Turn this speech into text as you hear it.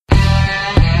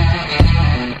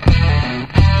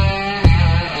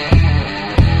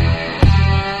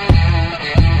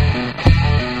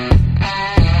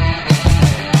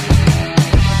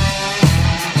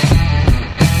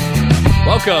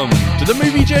Welcome to the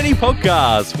Movie Journey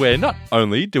podcast, where not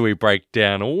only do we break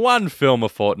down one film a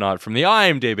fortnight from the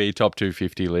IMDb Top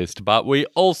 250 list, but we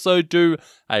also do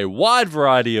a wide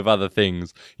variety of other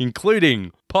things,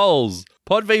 including polls,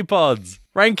 Pod v Pods,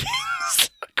 rankings,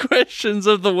 questions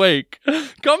of the week,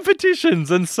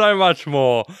 competitions, and so much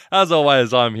more. As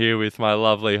always, I'm here with my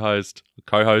lovely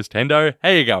co-host, Hendo. How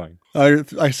you going?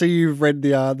 I see you've read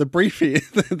the brief here,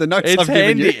 the notes I've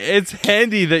given you. It's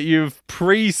handy that you've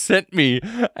pre-sent me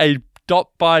a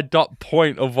dot-by-dot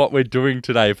point of what we're doing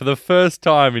today for the first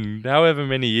time in however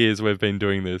many years we've been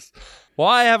doing this.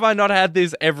 Why have I not had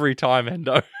this every time,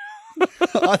 Hendo?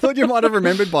 I thought you might have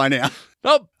remembered by now.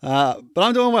 Nope. But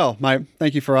I'm doing well, mate.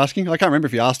 Thank you for asking. I can't remember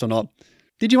if you asked or not.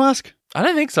 Did you ask? I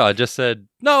don't think so. I just said,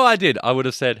 no, I did. I would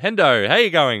have said, Hendo, how you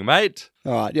going, mate?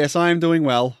 All right. Yes, I am doing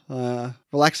well.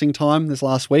 Relaxing time this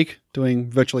last week, doing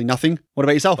virtually nothing. What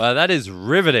about yourself? Well, that is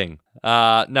riveting.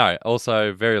 No,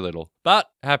 also very little. But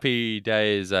happy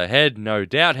days ahead, no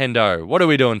doubt, Hendo. What are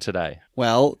we doing today?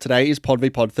 Well, today is Pod v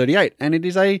Pod 38, and it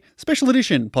is a special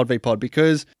edition Pod v Pod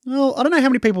because, well, I don't know how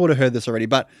many people would have heard this already,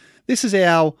 but this is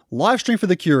our live stream for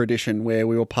the Cure edition, where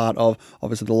we were part of,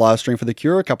 obviously, the live stream for the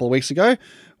Cure a couple of weeks ago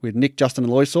with Nick, Justin,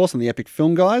 and Loy Sauce and the Epic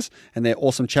Film Guys, and their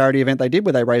awesome charity event they did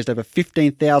where they raised over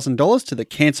 $15,000 to the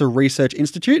Cancer Research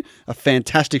Institute. A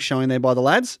fantastic showing there by the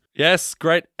lads. Yes,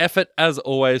 great effort as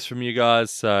always from you guys.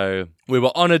 So we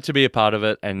were honoured to be a part of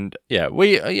it, and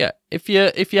if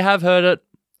you have heard it,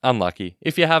 unlucky.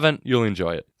 If you haven't, you'll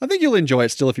enjoy it. I think you'll enjoy it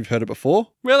still if you've heard it before.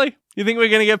 Really? You think we're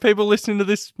going to get people listening to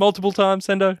this multiple times,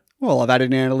 Sendo? Well, I've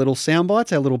added in our little sound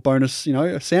bites, our little bonus,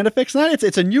 sound effects. No,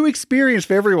 it's a new experience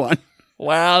for everyone.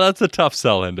 Wow, that's a tough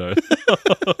sell, Endo.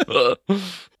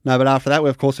 No, but after that,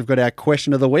 we've got our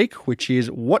question of the week, which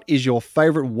is, what is your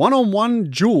favourite one-on-one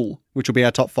duel? Which will be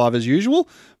our top 5 as usual.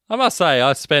 I must say,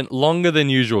 I spent longer than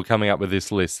usual coming up with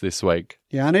this list this week.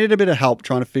 Yeah, I needed a bit of help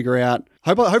trying to figure out.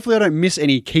 Hopefully I don't miss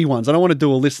any key ones. I don't want to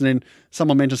do a list and then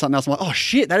someone mentions something else. I'm like, oh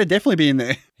shit, that'd definitely be in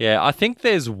there. Yeah, I think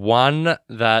there's one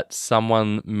that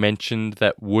someone mentioned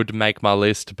that would make my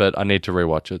list, but I need to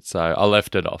rewatch it, so I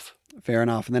left it off. Fair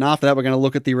enough. And then after that, we're going to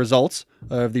look at the results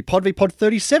of the Pod v Pod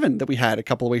 37 that we had a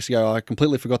couple of weeks ago. I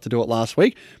completely forgot to do it last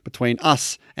week, between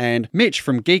us and Mitch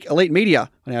from Geek Elite Media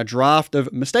on our draft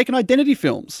of mistaken identity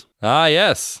films. Ah,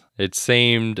 yes. It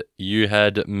seemed you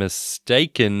had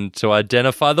mistaken to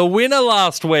identify the winner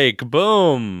last week.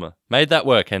 Boom. Made that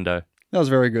work, Hendo. That was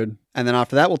very good. And then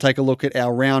after that, we'll take a look at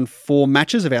our round 4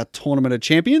 matches of our Tournament of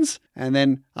Champions. And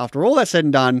then after all that's said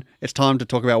and done, it's time to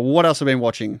talk about what else we've been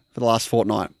watching for the last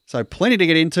fortnight. So plenty to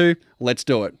get into. Let's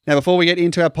do it. Now, before we get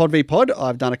into our Pod v Pod,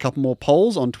 I've done a couple more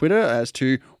polls on Twitter as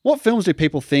to what films do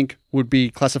people think would be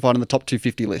classified in the top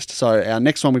 250 list. So our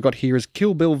next one we've got here is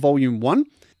Kill Bill Volume 1.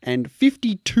 And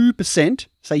 52%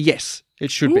 say yes, it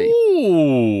should be.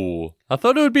 Ooh, I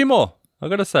thought it would be more. I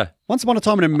gotta say. Once Upon a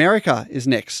Time in America is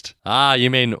next. Ah,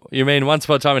 you mean Once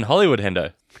Upon a Time in Hollywood,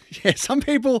 Hendo? Yeah, some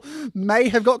people may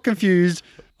have got confused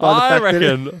by the I fact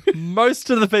reckon most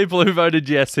of the people who voted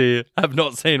yes here have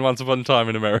not seen Once Upon a Time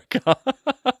in America.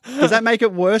 Does that make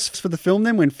it worse for the film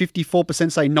then when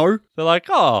 54% say no? They're like,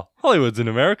 oh, Hollywood's in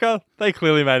America. They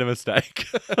clearly made a mistake.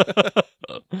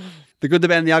 The Good, the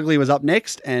Bad, and the Ugly was up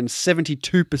next, and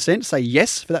 72% say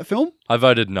yes for that film. I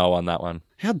voted no on that one.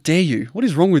 How dare you? What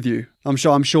is wrong with you? I'm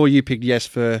sure you picked yes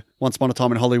for Once Upon a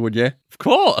Time in Hollywood, yeah? Of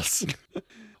course.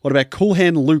 What about Cool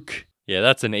Hand Luke? Yeah,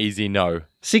 that's an easy no.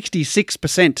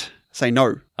 66% say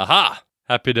no. Aha!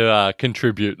 Happy to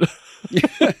contribute.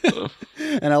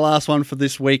 And our last one for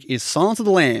this week is Silence of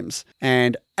the Lambs,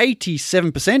 and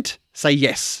 87% say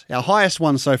yes. Our highest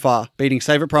one so far, beating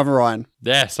Save It Private Ryan.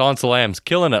 Yeah, Silence of the Lambs,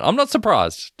 killing it. I'm not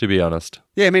surprised, to be honest.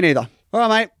 Yeah, me neither. All right,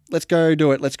 mate, let's go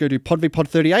do it. Let's go do Pod v Pod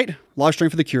 38, live stream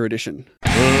for the Cure edition.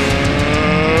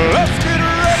 Let's get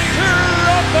ready to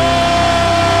rumble!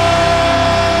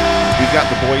 We've got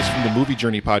the boys from the Movie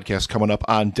Journey podcast coming up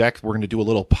on deck. We're going to do a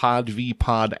little Pod v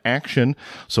Pod action.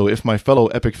 So if my fellow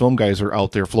Epic Film guys are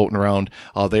out there floating around,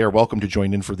 they are welcome to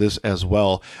join in for this as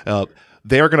well.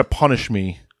 They are going to punish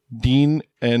me. Dean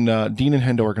and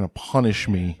Hendo are going to punish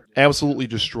me. Absolutely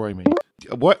destroy me.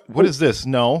 What is this?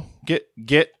 No. Get.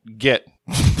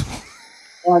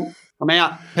 I'm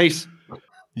out. Peace.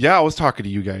 Yeah, I was talking to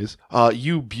you guys.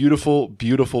 You beautiful,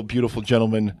 beautiful, beautiful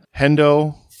gentlemen.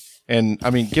 Hendo. And, I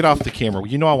mean, get off the camera.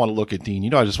 You know I want to look at Dean. You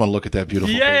know I just want to look at that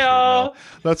beautiful face right now.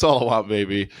 That's all I want,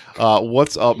 baby.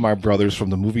 What's up, my brothers from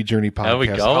the Movie Journey podcast? How we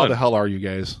going? How the hell are you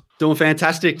guys? Doing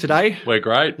fantastic today. We're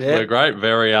great. Yeah. We're great.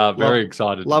 Very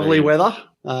excited. Lovely weather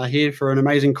here for an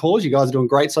amazing cause. You guys are doing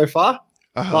great so far.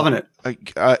 Loving it.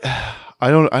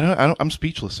 I'm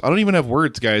speechless. I don't even have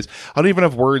words, guys. I don't even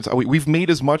have words. We've made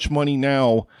as much money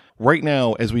right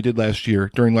now, as we did last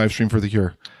year during live stream for The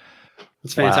Cure.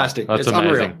 It's fantastic. Wow, that's it's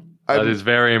amazing. unreal. That is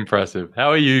very impressive.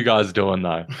 How are you guys doing,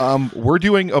 though? We're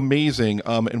doing amazing,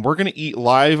 and we're going to eat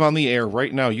live on the air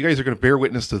right now. You guys are going to bear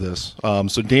witness to this.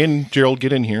 So Dan, Gerald,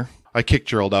 get in here. I kicked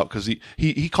Gerald out because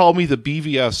he called me the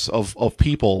BVS of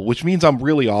people, which means I'm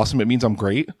really awesome. It means I'm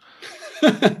great.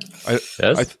 I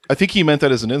think he meant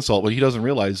that as an insult, but he doesn't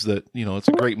realize that, it's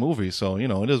a great movie. So,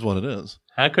 it is what it is.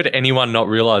 How could anyone not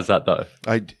realize that, though?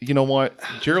 You know what?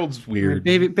 Gerald's weird.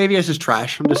 BBS is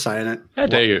trash. I'm just saying it. How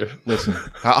dare you? Listen,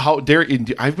 how dare you?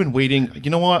 I've been waiting. You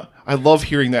know what? I love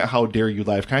hearing that. How dare you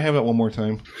live? Can I have it one more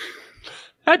time?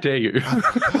 How dare you? God,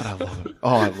 I love it.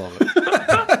 Oh, I love it.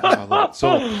 I love it. So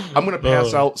I'm going to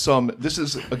pass out some. This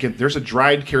is, again, there's a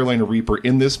dried Carolina Reaper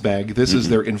in this bag. This is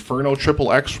their Inferno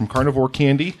XXX from Carnivore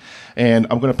Candy. And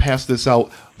I'm going to pass this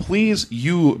out. Please,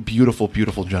 you beautiful,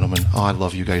 beautiful gentlemen. Oh, I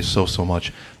love you guys so, so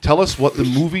much. Tell us what the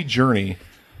movie journey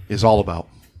is all about.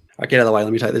 All right, get out of the way.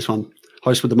 Let me take this one.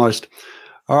 Host with the most.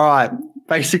 All right.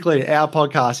 Basically, our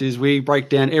podcast is we break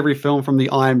down every film from the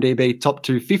IMDb top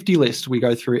 250 list. We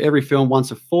go through every film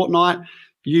once a fortnight.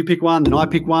 You pick one, then I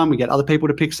pick one. We get other people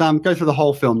to pick some. Go through the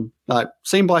whole film,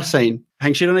 scene by scene.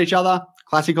 Hang shit on each other.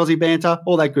 Classic Aussie banter.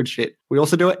 All that good shit. We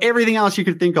also do everything else you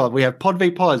could think of. We have Pod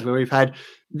v Pods where we've had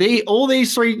these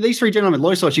three gentlemen.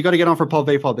 Loisos, you got to get on for Pod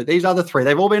v Pod, but these other three,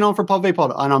 they've all been on for Pod v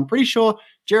Pod, and I'm pretty sure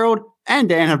Gerald and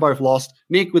Dan have both lost.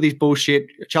 Nick with his bullshit.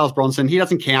 Charles Bronson, he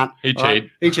doesn't count. He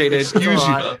cheated. He cheated. Excuse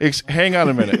you. Hang on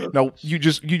a minute. No, you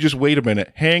just wait a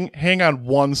minute. Hang on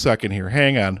 1 second here.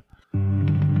 Hang on.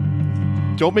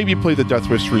 Don't make me play the Death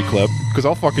Wish 3 clip, because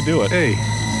I'll fucking do it. Hey.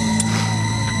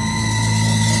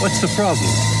 What's the problem?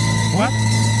 What?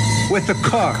 With the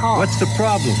car. What's the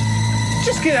problem?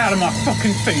 Just get out of my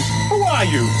fucking face. Who are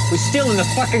you? We're stealing the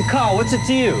fucking car. What's it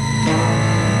to you?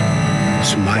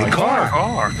 It's my car.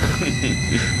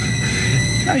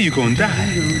 Now you gonna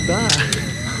die.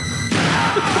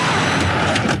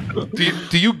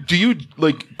 Do you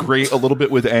like grate a little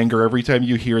bit with anger every time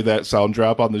you hear that sound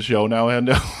drop on the show now,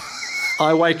 Endo?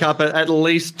 I wake up at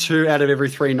least 2 out of every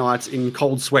 3 nights in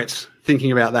cold sweats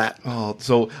thinking about that. Oh,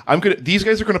 so these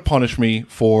guys are gonna punish me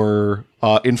for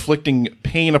inflicting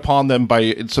pain upon them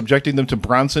by subjecting them to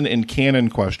Bronson and Cannon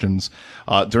questions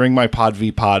during my Pod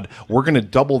v Pod. We're gonna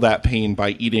double that pain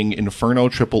by eating Inferno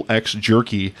XXX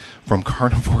jerky from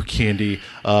Carnivore Candy.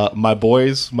 My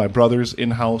boys, my brothers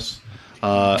in house.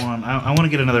 I want to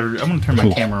get another. I'm going to turn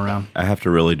my camera around. I have to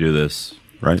really do this,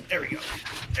 right? There we go.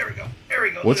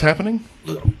 What's happening?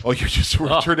 Oh, you're just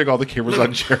turning all the cameras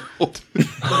on Gerald.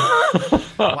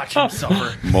 Watch him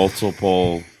suffer.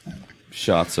 Multiple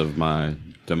shots of my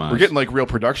demise. We're getting like real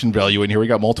production value in here. We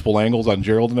got multiple angles on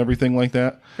Gerald and everything like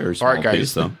that. Very All small right, guys,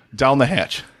 piece, though. down the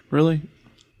hatch. Really?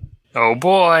 Oh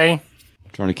boy.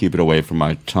 Trying to keep it away from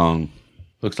my tongue.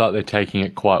 Looks like they're taking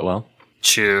it quite well.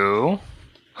 Chew.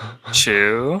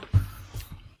 So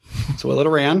we'll let it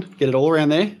around. Get it all around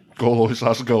there. Go, Lois,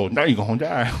 let's go. Now you're going to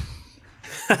die.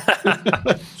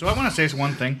 So I want to say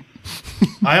one thing.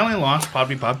 I only lost Pod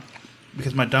v Pod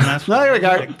because my dumbass. No, there we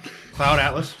go. Cloud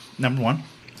Atlas, #1.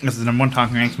 This is the #1 Tom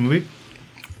Hanks movie.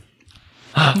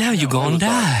 Now you're gonna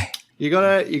die. You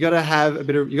gotta have a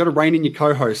bit of. You gotta rein in your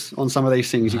co-hosts on some of these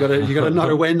things. You gotta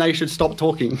know when they should stop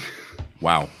talking.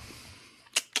 Wow.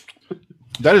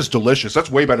 That is delicious. That's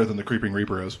way better than the Creeping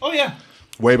Reaper is. Oh yeah.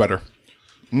 Way better.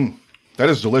 That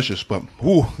is delicious, but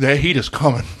that heat is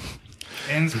coming.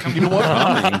 And it's coming. You know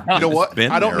what? You know what?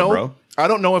 been I don't there, know. bro. I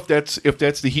don't know if that's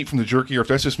the heat from the jerky or if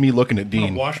that's just me looking at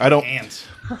Dean. Wash I don't. my hands.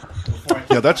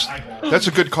 Yeah, that's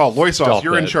a good call. Loisos, Stop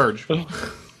you're in that. charge.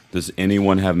 Does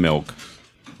anyone have milk?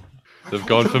 They've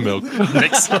gone for milk.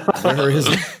 Where is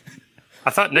it? I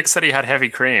thought Nick said he had heavy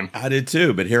cream. I did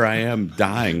too, but here I am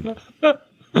dying.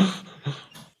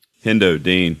 Hendo,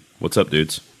 Dean, what's up,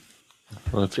 dudes?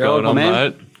 What's Gerald, going on, my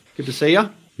man. mate? Good to see you.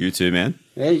 You too, man.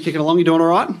 Yeah, you kicking along? You doing all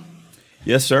right?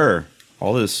 Yes, sir.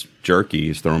 All this jerky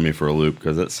is throwing me for a loop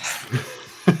because it's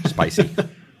spicy.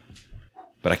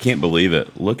 But I can't believe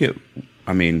it. Look at,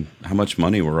 how much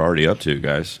money we're already up to,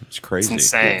 guys. It's crazy. It's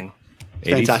insane.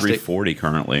 Fantastic. $83.40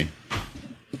 currently.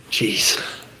 Jeez.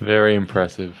 Very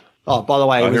impressive. Oh, by the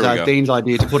way, it here we was go. Dean's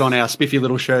idea to put on our spiffy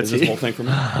little shirts Is this here. whole thing for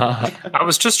me? I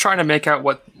was just trying to make out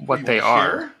what they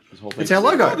are. It's our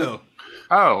logo.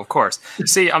 Oh, of course.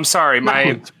 See, I'm sorry.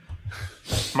 My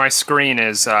screen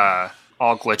is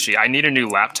all glitchy. I need a new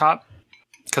laptop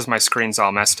because my screen's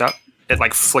all messed up. It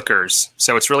like flickers,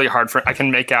 so it's really hard I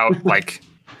can make out like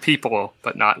people,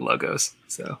 but not logos.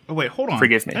 So Oh wait, hold on.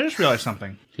 Forgive me. I just realized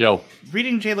something. Yo.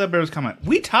 Reading Jay Leber's comment,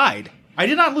 we tied. I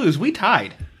did not lose. We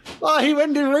tied. Oh, he went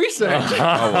and did research.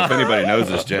 Oh, well, if anybody knows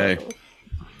this, Jay.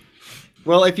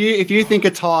 Well, if you think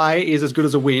a tie is as good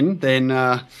as a win, then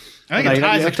I think a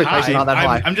tie is a expectations tie. aren't that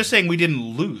high. I'm just saying we didn't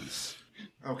lose.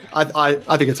 I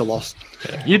think it's a loss.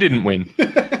 You didn't win.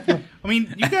 I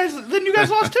mean, you guys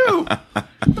lost too.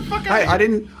 What the fuck? Hey, I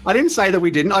didn't say that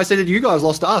we didn't. I said that you guys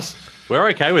lost to us. We're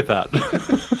okay with that.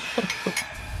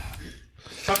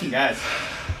 Fucking guys.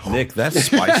 Nick, that's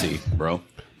spicy, bro.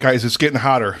 Guys, it's getting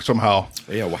hotter somehow.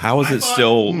 Yeah, well, how is it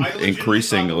still I legitimately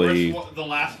increasingly... thought the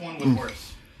last one was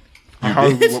worse.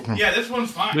 Yeah, this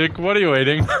one's fine. Nick, what are you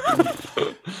eating?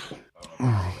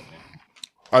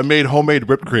 I made homemade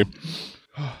whipped cream.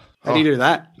 How do you do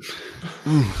that?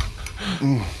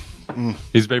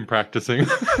 He's been practicing.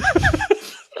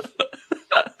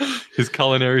 His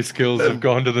culinary skills have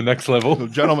gone to the next level.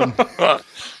 Gentlemen,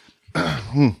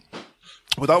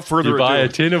 without further You buy a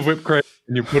ado, tin of whipped cream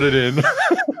and you put it in. You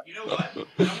know what?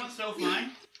 Someone's so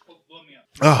fine. Blow me up.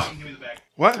 Oh. Give me the bag.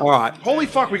 what? All right. Holy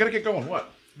fuck, we gotta get going.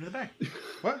 What? Give me the bag.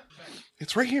 What?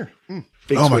 It's right here.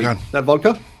 Big Oh my sweet. God. That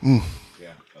vodka?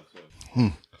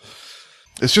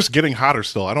 It's just getting hotter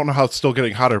still. I don't know how it's still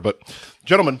getting hotter, but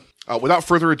gentlemen, without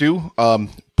further ado,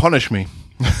 punish me.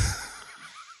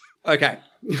 Okay.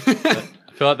 I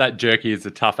feel like that jerky is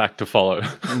a tough act to follow.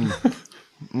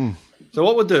 So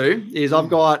what we'll do is I've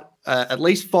got at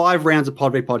least 5 rounds of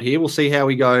Pod v Pod here. We'll see how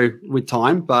we go with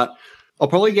time, but I'll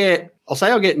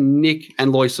get Nick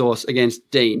and Loy Sauce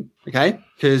against Dean, okay?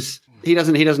 Because he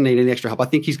doesn't need any extra help. I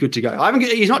think he's good to go.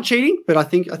 He's not cheating, but I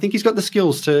think he's got the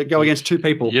skills to go against 2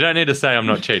 people. You don't need to say I'm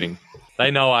not cheating. They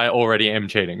know I already am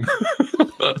cheating.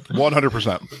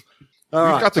 100%. All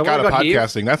right. You've got the so god what of I've got here-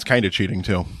 podcasting. That's kind of cheating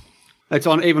too. It's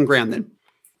on even ground then.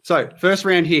 So, first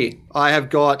round here, I have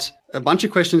got a bunch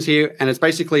of questions here, and it's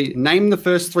basically name the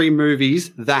first 3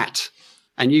 movies that,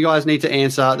 and you guys need to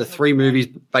answer the 3 movies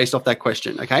based off that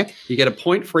question, okay? You get a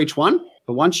point for each one,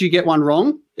 but once you get one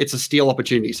wrong, it's a steal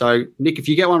opportunity. So, Nick, if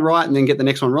you get one right and then get the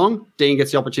next one wrong, Dean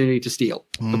gets the opportunity to steal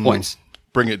the points.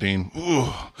 Bring it, Dean. Ooh.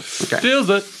 Okay. Steals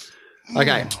it.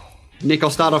 Okay. Nick, I'll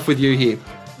start off with you here.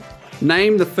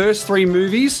 Name the first 3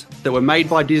 movies that were made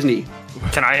by Disney.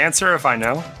 Can I answer if I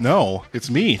know? No, it's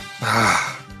me.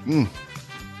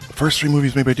 First 3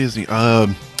 movies made by Disney. Snow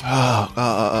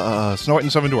White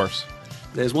and 7 Dwarfs.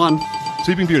 There's one.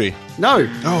 Sleeping Beauty. No.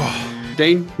 Oh,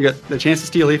 Dean, you got the chance to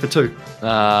steal here for 2.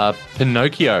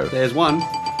 Pinocchio. There's one.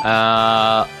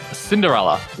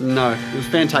 Cinderella. No, it was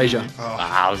Fantasia.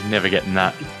 I was never getting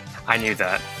that. I knew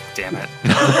that. Damn it.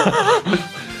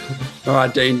 All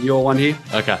right, Dean, your one here.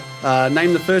 Okay.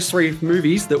 Name the first 3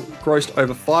 movies that grossed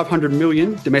over 500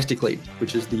 million domestically,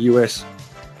 which is the US.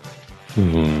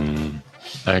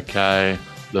 Okay.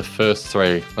 The first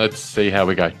 3. Let's see how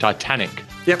we go. Titanic.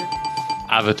 Yep.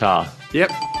 Avatar. Yep.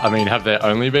 I mean, have there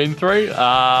only been 3?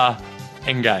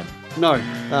 Endgame. No.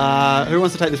 Who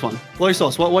wants to take this one? Low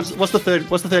sauce. What's the third?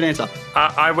 What's the third answer?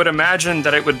 I would imagine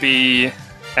that it would be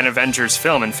an Avengers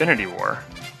film, Infinity War.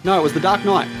 No, it was The Dark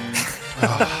Knight.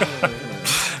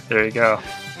 There you go.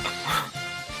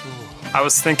 I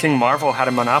was thinking Marvel had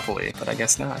a monopoly, but I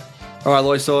guess not. All right,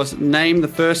 Loy sauce. Name the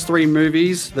first 3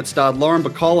 movies that starred Lauren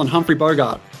Bacall and Humphrey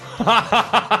Bogart.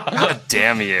 God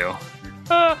damn you.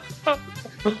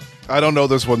 I don't know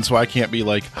this one, so I can't be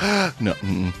like, no,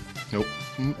 nope.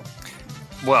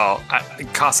 Well,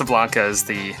 Casablanca is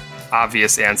the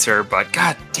obvious answer, but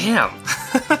god damn.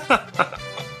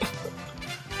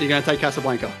 You're going to take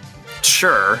Casablanca?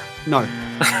 Sure. No.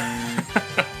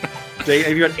 Have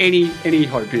you got any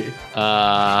hope here?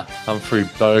 Humphrey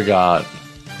Bogart.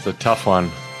 It's a tough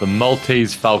one. The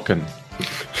Maltese Falcon.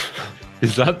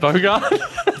 Is that Bogart?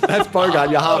 That's Bogart.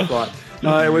 You're half right.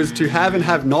 No, it was To Have and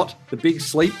Have Not, The Big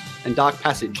Sleep, and Dark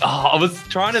Passage. Oh, I was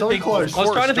trying to So think. close. I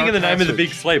was trying to think of the name of The Big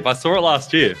Sleep. I saw it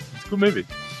last year. It's a good movie.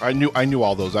 I knew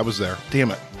all those. I was there. Damn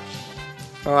it.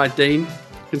 All right, Dean.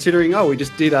 Considering, we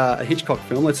just did a Hitchcock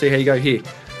film. Let's see how you go here.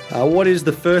 What is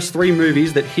the first 3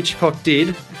 movies that Hitchcock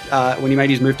did when he made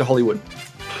his move to Hollywood?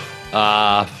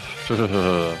 I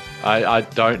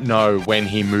don't know when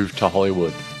he moved to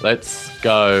Hollywood. Let's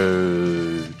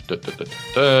go.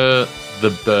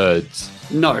 The Birds.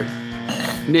 No.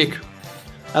 Nick,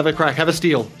 have a crack. Have a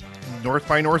steal. North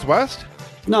by Northwest?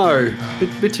 No.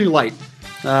 Bit too late.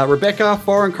 Rebecca,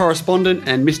 Foreign Correspondent,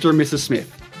 and Mr. and Mrs.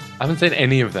 Smith. I haven't seen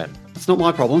any of them. It's not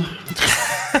my problem.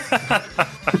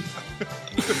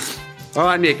 All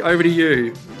right, Nick, over to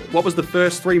you. What was the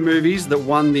first 3 movies that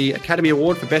won the Academy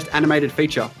Award for Best Animated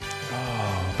Feature?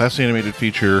 Best animated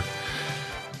feature.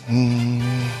 The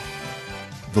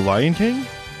Lion King?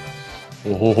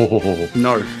 Oh,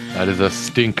 No. that is a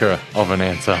stinker of an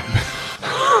answer.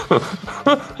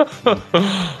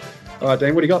 All right,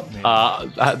 Dean, what do you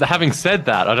got? Having said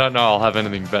that, I don't know I'll have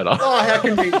anything better. Oh, how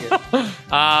convenient.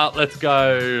 Let's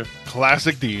go.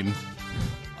 Classic Dean.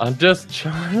 I'm just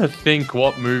trying to think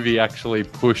what movie actually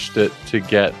pushed it to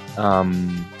get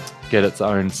its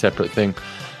own separate thing.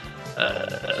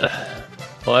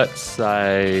 Let's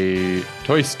say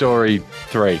Toy Story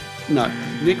 3. No,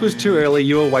 Nick was too early.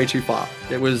 You were way too far.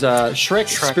 It was Shrek,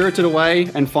 Spirited Away,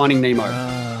 and Finding Nemo.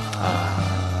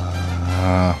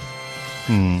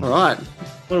 All right.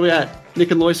 What are we at?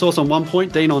 Nick and Loy Sauce on 1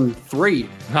 point, Dean on 3.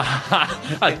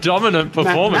 A dominant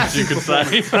performance, you could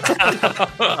say.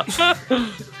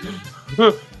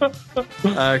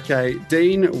 Okay,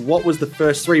 Dean, what was the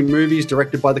first 3 movies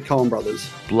directed by the Coen brothers?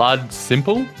 Blood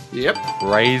Simple, Yep.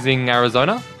 Raising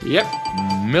Arizona, Yep.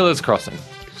 Miller's Crossing.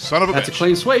 Son of a That's a bitch.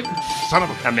 clean sweep. Son of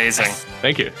a bitch. Amazing.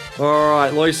 Thank you. All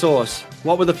right, Loy Sauce.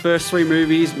 What were the first 3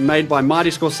 movies made by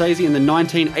Marty Scorsese in the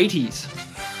 1980s?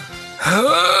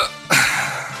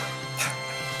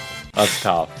 That's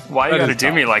tough. Why you That gotta is do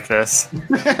tough. me like this?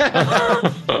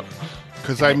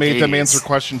 Because I made them 80s. answer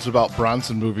questions about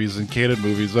Bronson movies and canon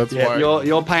movies. That's Yeah, why.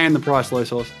 you're paying the price, Loy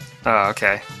Sauce. Oh,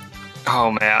 okay.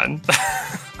 Oh, man.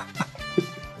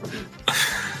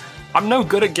 I'm no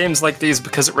good at games like these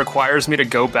because it requires me to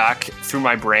go back through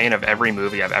my brain of every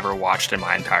movie I've ever watched in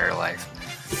my entire life.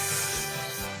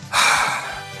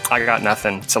 I got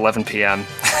nothing. It's 11 p.m.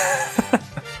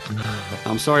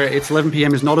 I'm sorry, it's 11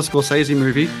 p.m. is not a Scorsese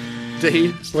movie.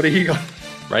 Dean, what do you got?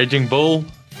 Raging Bull,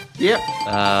 Yep.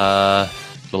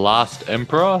 The Last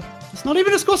Emperor. It's not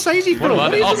even a Scorsese film.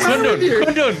 What What is the matter with you?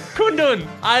 Kundun.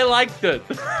 I liked it.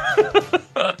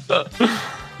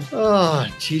 Oh,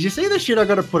 geez, you see the shit I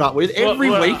got to put up with every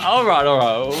week? All right.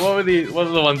 What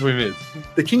are the ones we missed?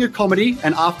 The King of Comedy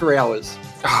and After Hours.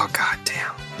 Oh, god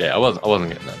damn. Yeah, I wasn't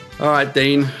getting that. All right,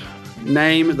 Dean.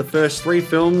 Name the first 3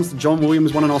 films John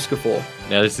Williams won an Oscar for.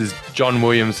 Now, this is John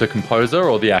Williams, the composer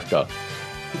or the actor?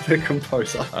 The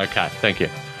composer. Okay, thank you.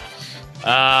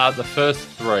 The first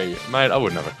 3, mate, I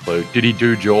wouldn't have a clue. Did he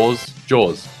do Jaws?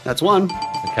 Jaws. That's one.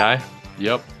 Okay.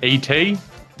 Yep. E.T.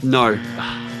 No.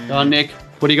 Go on, Nick.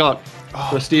 What do you got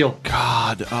for a steal?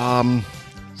 God.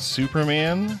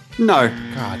 Superman? No.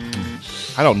 God.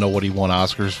 I don't know what he won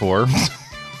Oscars for.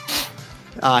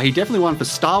 He definitely won for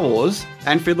Star Wars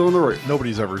and Fiddler on the Roof.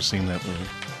 Nobody's ever seen that movie.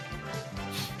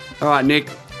 All right, Nick.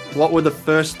 What were the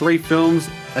first 3 films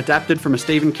adapted from a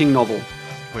Stephen King novel?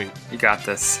 Wait. You got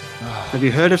this. Have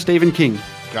you heard of Stephen King?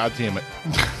 God damn it.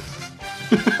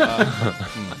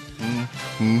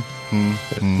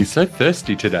 He's so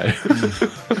thirsty today.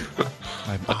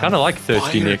 I kind of like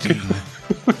thirsty Nick.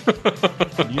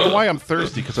 You know why I'm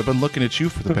thirsty? Because I've been looking at you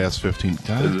for the past 15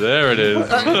 times. There it is.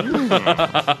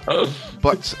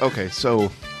 But, okay,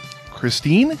 so,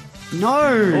 Christine?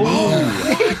 No.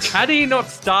 How do you not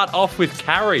start off with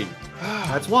Carrie?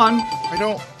 That's one.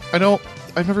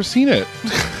 I've never seen it.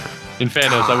 In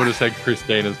fairness, I would have said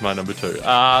Christine as my number 2.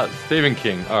 Stephen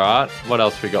King. All right. What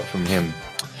else we got from him?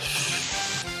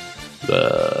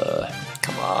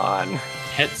 Come on.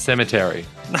 Pet Cemetery.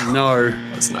 No.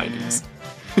 That's 90s.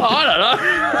 Oh, I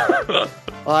don't know.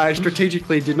 I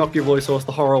strategically did not give Loy Sauce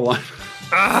the horror one.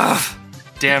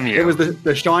 Damn you. It was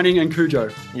the Shining and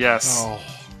Cujo. Yes. All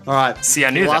right. See, I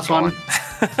knew last that one.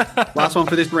 Last one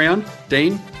for this round.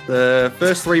 Dean, the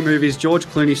first 3 movies George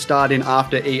Clooney starred in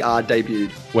after ER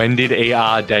debuted. When did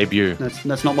ER debut?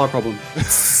 That's not my problem.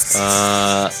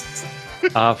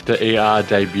 After ER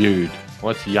debuted.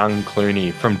 What's Young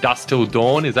Clooney? From Dusk Till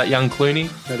Dawn? Is that Young Clooney?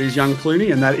 That is Young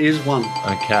Clooney, and that is one.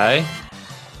 Okay.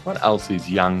 What else is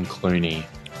Young Clooney?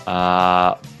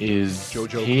 Is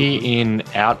Jojo he in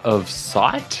Out of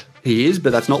Sight? He is,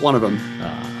 but that's not one of them.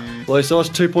 Loy Sauce,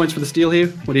 2 points for the steal here.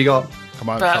 What do you got? Come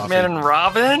on, Batman Coffee. and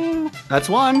Robin? That's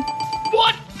one.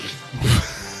 What?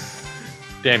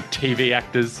 Damn TV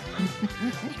actors.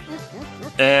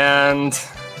 And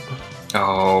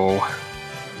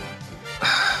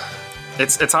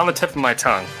it's on the tip of my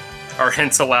tongue. Are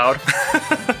hints allowed?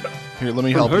 Here, let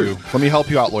me help you. Let me help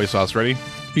you out, Loy Sauce. Ready?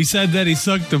 He said that he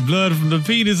sucked the blood from the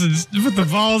penis and put the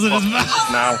balls in his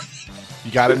mouth. No.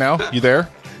 You got it now? You there?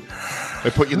 I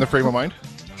put you in the frame of mind?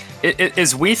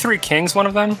 Is We Three Kings one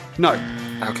of them? No.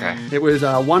 Okay. It was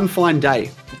One Fine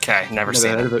Day. Okay. Never Never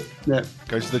seen heard it. of it. Yeah.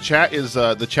 Guys, the chat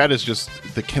is just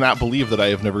they cannot believe that I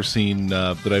have never seen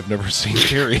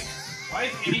Carrie. Why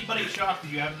is anybody shocked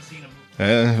that you haven't seen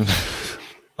a movie?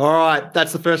 All right,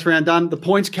 that's the first round done. The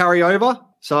points carry over.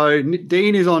 So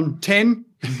Dean is on 10,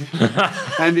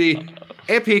 and the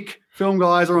epic film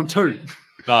guys are on 2.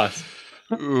 Nice.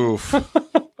 Oof.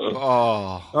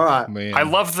 Oh. All right. Man. I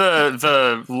love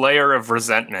the layer of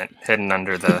resentment hidden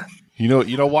under the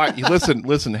You know what? Listen,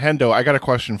 Hendo, I got a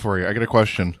question for you. All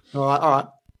right.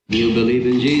 You believe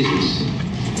in Jesus?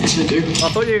 I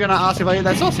thought you were going to ask if I eat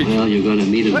that sausage. Well, you're going to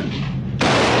meet him.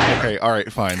 Okay, all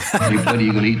right, fine. Buddy,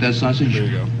 you going to eat that sausage? There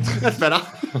you go. That's better.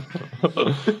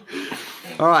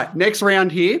 All right, next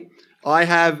round here. I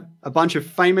have a bunch of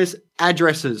famous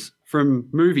addresses from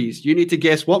movies. You need to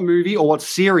guess what movie or what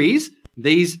series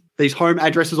these home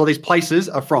addresses or these places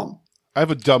are from. I have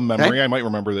a dumb memory. Okay. I might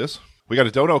remember this. We got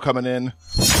a dono coming in.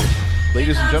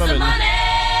 Ladies and gentlemen,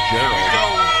 Gerald.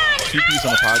 2Ps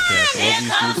on the podcast. Love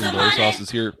these dudes and Dory Sauce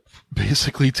is here.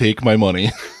 Basically, take my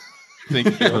money.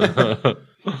 Thank you.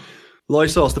 Low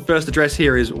Sauce, the first address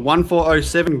here is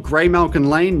 1407 Grey Malkin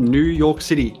Lane, New York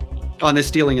City. Oh, and they're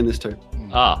stealing in this too.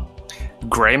 Ah,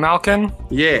 Grey Malkin?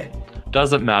 Yeah.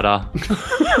 doesn't matter.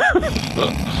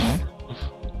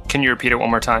 Can you repeat it one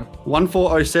more time?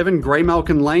 1407 Grey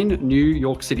Malkin Lane, New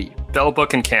York City. Bell,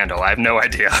 Book, and Candle. I have no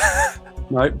idea.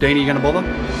 No, Dean, you going to bother?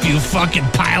 You fucking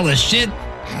pile of shit.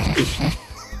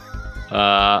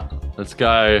 Let's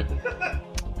go.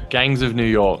 Gangs of New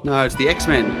York. No, it's the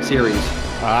X-Men series.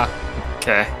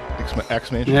 Okay.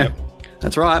 X-Men. Yeah,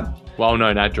 that's right.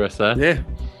 Well-known address there. Yeah.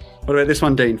 What about this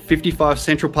one, Dean? 55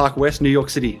 Central Park West, New York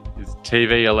City. Is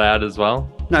TV allowed as well?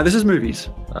 No, this is movies.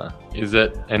 Is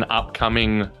it an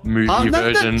upcoming movie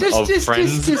version of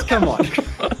Friends? Just come on.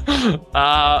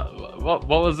 What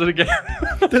was it again?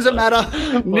 Doesn't matter.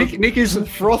 Nick is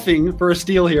frothing for a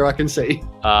steal here, I can see.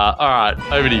 All right,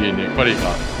 over to you, Nick. What do you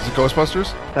got? Is it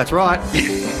Ghostbusters? That's right.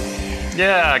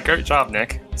 Yeah, great job,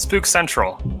 Nick. Spook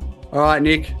Central. All right,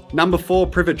 Nick. Number 4,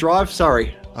 Privet Drive,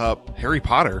 Surrey. Harry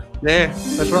Potter. Yeah,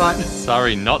 that's right.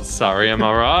 Sorry, not sorry. Am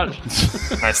I right?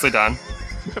 Nicely done.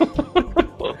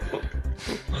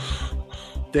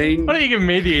 Dean. Why don't you give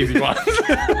me the easy ones?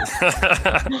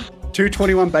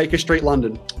 221 Baker Street,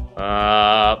 London.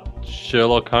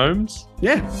 Sherlock Holmes.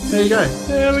 Yeah, there you go.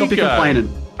 There Stop we you go.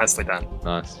 complaining. Nicely done.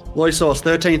 Nice. Loy Sauce,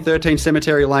 1313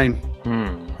 Cemetery Lane.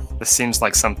 This seems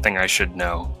like something I should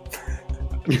know,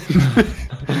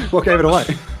 What gave it away?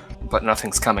 but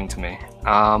nothing's coming to me.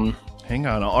 Hang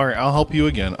on. All right, I'll help you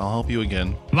again.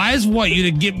 I just want you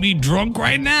to get me drunk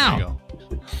right There now. you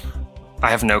go. I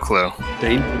have no clue.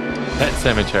 Dean? Pet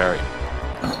Cemetery.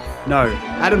 No.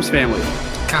 Adam's Family.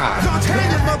 God.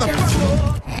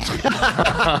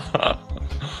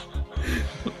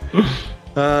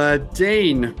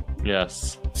 Dean.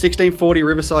 Yes. 1640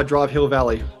 Riverside Drive, Hill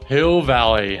Valley. Hill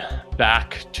Valley.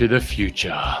 Back to the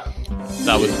Future.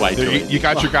 That was way too easy. You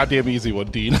got your goddamn easy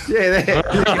one, Dean. Yeah, there.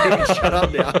 Shut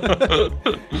up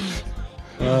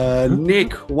now.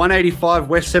 Nick, 185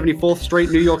 West 74th Street,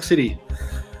 New York City.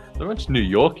 So much New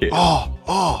York here.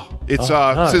 It's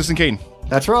no. Citizen Kane.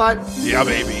 That's right. Yeah,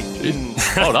 baby.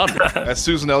 Hold on. That's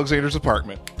Susan Alexander's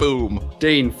apartment. Boom.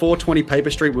 Dean, 420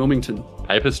 Paper Street, Wilmington.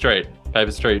 Paper Street.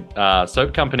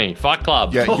 Soap Company. Fight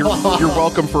Club. Yeah, you're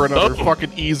welcome for another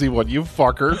fucking easy one, you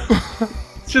fucker.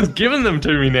 It's just giving them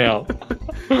to me now.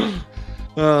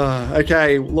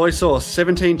 Okay, Loy Sauce,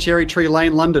 17 Cherry Tree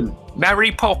Lane, London.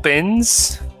 Mary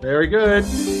Poppins. Very good.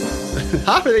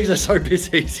 Half of these are so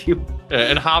easy. Yeah,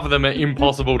 and half of them are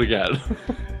impossible to get.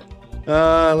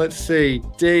 Let's see.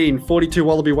 Dean, 42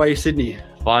 Wallaby Way, Sydney.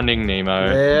 Finding Nemo.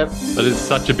 Yep. That is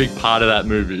such a big part of that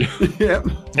movie. Yep.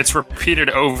 It's repeated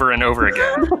over and over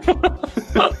again.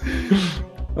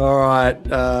 All right.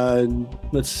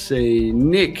 Let's see.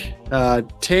 Nick,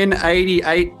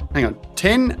 1088. Hang on.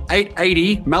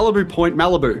 10880 Malibu Point,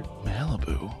 Malibu.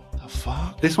 Malibu? The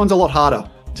fuck? This one's a lot harder.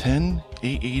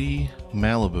 10880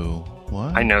 Malibu.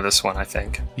 What? I know this one, I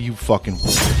think. You fucking...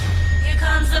 Here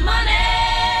comes the money.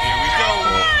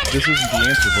 This isn't the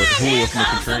answer, but Julio from the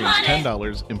Contrarians,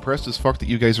 $10. Impressed as fuck that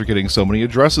you guys are getting so many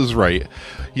addresses right.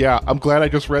 Yeah, I'm glad I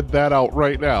just read that out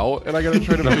right now, and I gotta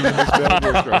try to figure this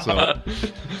Malibu address out.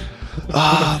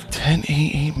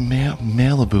 1088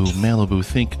 Malibu.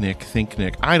 Think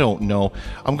Nick. I don't know.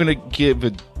 I'm gonna give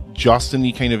a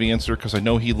Justin-y kind of answer because I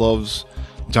know he loves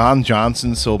Don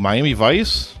Johnson, so Miami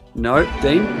Vice? No.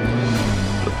 Dean?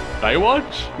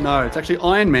 Baywatch? No, it's actually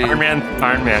Iron Man.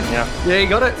 Iron Man, yeah. Yeah, you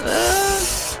got it.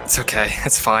 It's okay.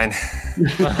 It's fine.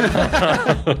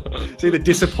 See the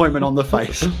disappointment on the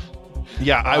face.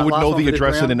 Yeah, I would last know one the for this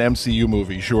address in round. an MCU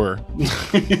movie, sure.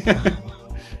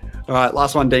 All right,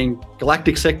 last one, Dean.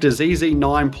 Galactic Sector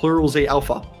ZZ9 Plural Z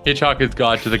Alpha. Hitchhiker's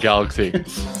Guide to the Galaxy.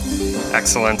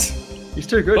 Excellent. He's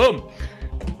too good. Boom.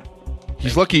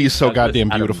 He's lucky he's so That's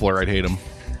goddamn Adam. beautiful, or I'd hate him.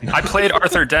 I played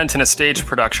Arthur Dent in a stage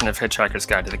production of Hitchhiker's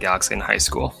Guide to the Galaxy in high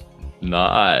school.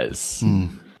 Nice. All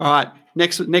right,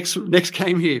 next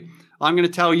game here. I'm going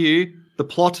to tell you the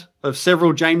plot of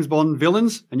several James Bond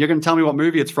villains, and you're going to tell me what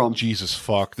movie it's from. Jesus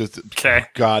fuck. Okay.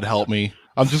 God help me.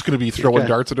 I'm just going to be throwing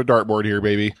darts at a dartboard here,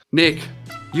 baby. Nick,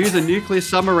 use a nuclear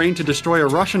submarine to destroy a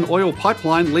Russian oil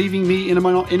pipeline, leaving me in a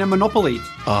monopoly.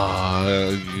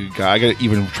 God, I got to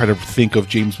even try to think of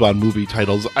James Bond movie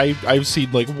titles. I've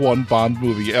seen like one Bond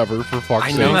movie ever, for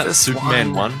fuck's sake. I know that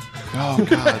Superman one. Oh,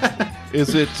 God.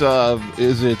 Is it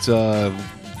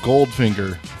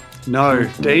Goldfinger? No.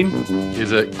 Dean?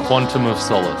 Is it Quantum of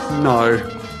Solace? No.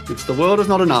 It's The World Is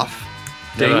Not Enough.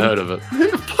 Never Dean? heard of it.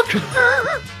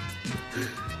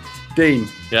 Dean.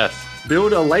 Yes.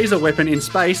 Build a laser weapon in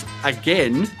space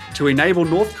again to enable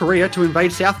North Korea to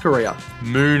invade South Korea.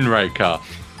 Moonraker.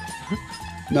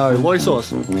 No. Loy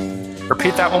Sauce.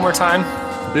 Repeat that one more time.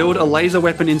 Build a laser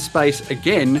weapon in space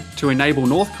again to enable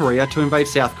North Korea to invade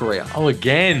South Korea. Oh,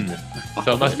 again.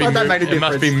 So it must be That made a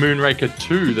difference. Moonraker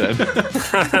 2 then.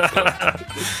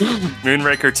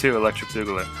 Moonraker 2, Electric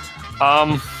Boogaloo.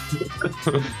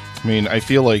 I mean, I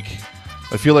feel like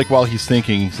while he's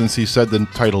thinking, since he said the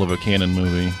title of a canon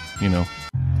movie, you know,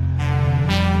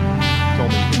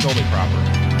 it's only proper.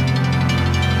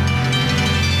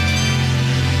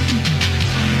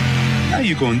 How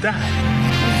you gonna die?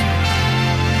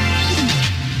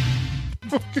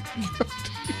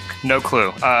 No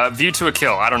clue. View to a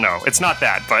Kill. I don't know. It's not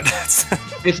that, but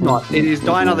It's not. It is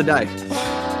Die Another Day.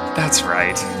 that's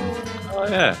right. Oh,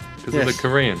 yeah. Because of the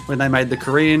Korean. When they made the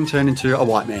Korean turn into a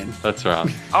white man. That's right.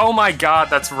 Oh my God,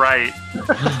 that's right.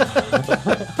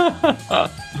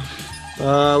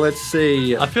 Let's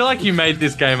see. I feel like you made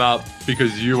this game up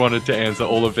because you wanted to answer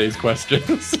all of these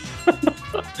questions.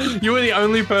 You were the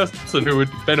only person who would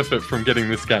benefit from getting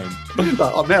this game.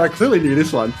 Oh man, I clearly knew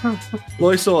this one.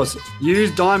 Loy Sauce.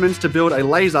 Use diamonds to build a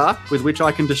laser with which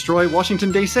I can destroy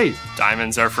Washington, D.C.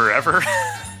 Diamonds are forever.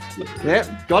 Yeah,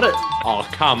 got it. Oh,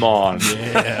 come on.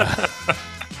 Yeah.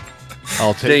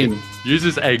 I'll take Dean. it.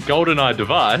 Uses a GoldenEye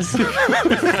device.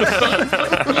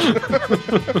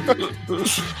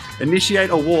 Initiate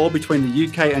a war between the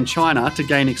UK and China to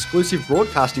gain exclusive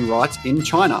broadcasting rights in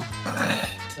China.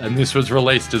 And this was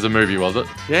released as a movie, was it?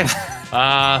 Yeah.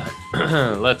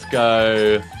 Let's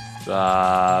go.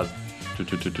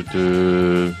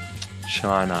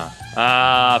 China.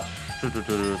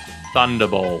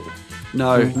 Thunderball.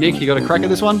 No. Nick, you got a crack at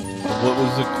this one? What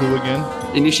was the clue again?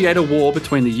 Initiate a war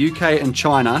between the UK and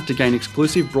China to gain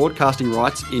exclusive broadcasting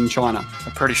rights in China.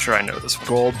 I'm pretty sure I know this one.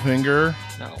 Goldfinger.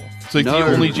 No. It's like No. the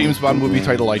only James Bond movie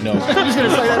title I know. I was going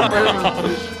to say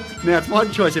that. Now, it's my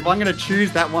choice. If I'm going to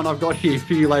choose that one I've got here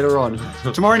for you later on.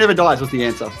 Tomorrow Never Dies was the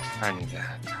answer. I knew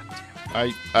that.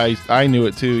 I knew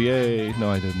it too. Yay.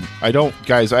 No, I didn't. I don't,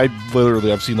 guys, I've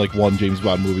seen like one James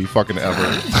Bond movie fucking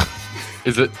ever.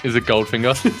 Is it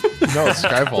Goldfinger? No, it's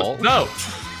Skyfall. No.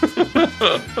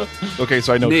 Okay,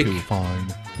 so I know Nick. two.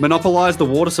 Fine. Monopolize the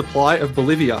water supply of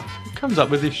Bolivia. Who comes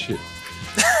up with this shit?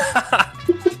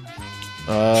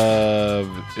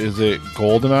 Is it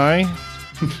GoldenEye?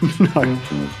 No.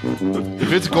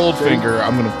 If it's Goldfinger,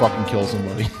 I'm gonna fucking kill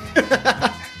somebody.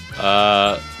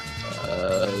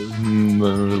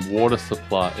 Water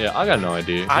supply. Yeah, I got no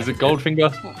idea. Is it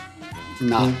Goldfinger?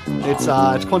 No.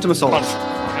 It's Quantum of Solace.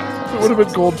 If it would have been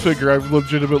Goldfinger, I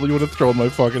legitimately would have thrown my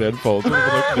fucking headphones. I would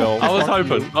have been like,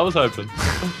 no. I was hoping.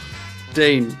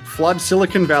 Dean, flood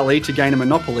Silicon Valley to gain a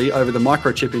monopoly over the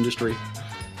microchip industry.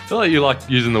 I feel like you like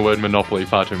using the word monopoly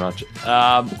far too much.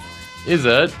 Is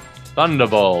it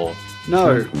Thunderball?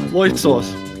 No. Lloyd Sauce.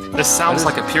 This sounds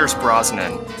like a Pierce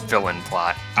Brosnan villain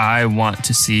plot. I want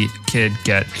to see kid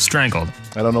get strangled.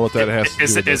 I don't know what that has to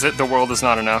do with Is it The World Is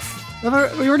Not Enough?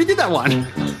 We already did that one.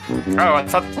 Oh, I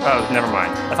thought. Oh, never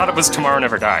mind. I thought it was Tomorrow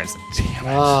Never Dies. Damn it.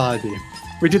 Ah, dear.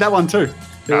 We did that one too.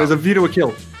 It was A View to a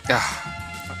Kill.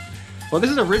 Well,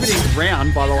 this is a riveting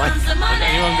round, by the way.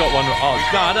 Anyone got one? Oh,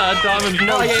 Diamond.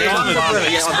 No,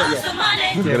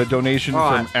 We got a donation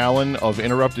All from Alan of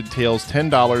Interrupted Tales,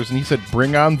 $10, and he said,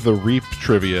 "Bring on the Reap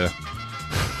trivia."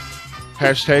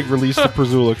 Hashtag release the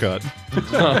Prazula cut.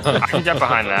 I can get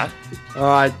behind that. All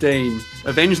right, Dean.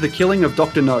 Avenge the killing of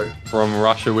Dr. No. From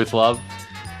Russia with Love.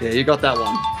 Yeah, you got that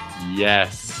one.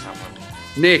 Yes.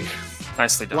 Nick,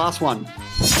 Nicely done. last one.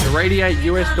 Irradiate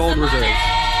US gold reserves.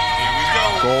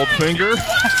 Goldfinger.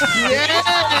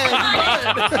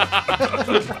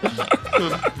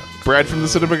 Brad from the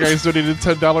Cinema Guys donated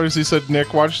 $10. He said,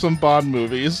 "Nick, watch some Bond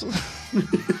movies."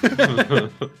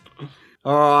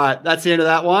 All right, that's the end of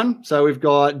that one. So we've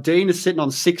got Dean is sitting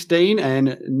on 16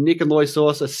 and Nick and Loy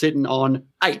Sauce are sitting on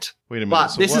 8. Wait a minute. But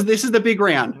so this is the big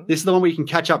round. This is the one where you can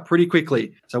catch up pretty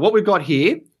quickly. So what we've got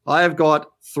here, I have got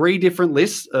 3 different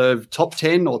lists of top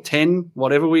 10 or 10,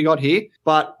 whatever we got here.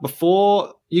 But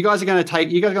before you guys are going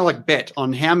to like bet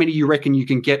on how many you reckon you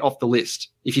can get off the list.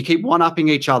 If you keep one-upping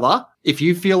each other, if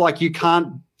you feel like you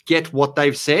can't get what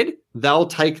they've said, they'll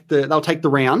take the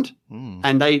round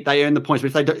and they earn the points.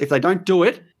 But if they don't do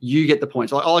it, you get the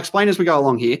points. I'll explain as we go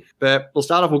along here, but we'll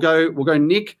start off. We'll go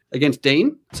Nick against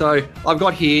Dean. So I've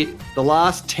got here the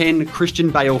last 10 Christian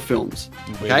Bale films.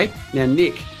 Okay, now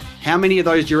Nick, how many of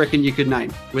those do you reckon you could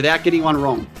name without getting one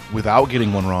wrong? Without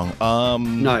getting one wrong,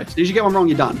 no. As soon as you get one wrong,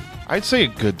 you're done. I'd say a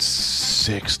good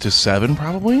 6 to 7,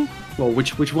 probably. Well,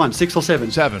 which one? 6 or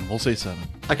 7? 7. We'll say 7.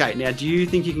 Okay, now do you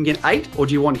think you can get 8, or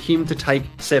do you want him to take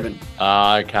 7?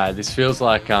 Okay, this feels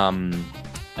like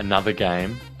another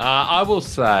game. I will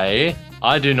say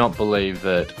I do not believe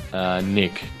that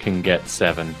Nick can get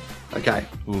 7. Okay.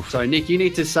 Oof. So Nick, you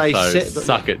need to say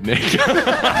suck it, Nick.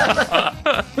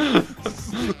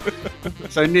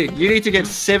 So Nick, you need to get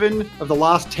 7 of the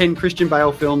last 10 Christian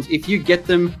Bale films. If you get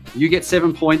them, you get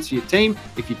 7 points for your team.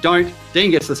 If you don't,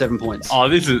 Dean gets the 7 points. Oh,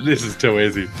 this is too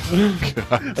easy.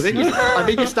 I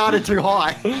think you started too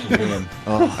high. Man.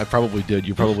 Oh, I probably did.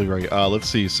 You're probably right. Let's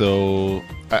see. So,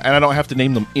 and I don't have to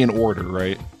name them in order,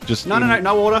 right? Just no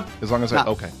order. As long as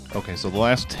okay. So the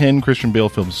last 10 Christian Bale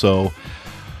films. So,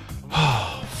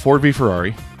 Ford v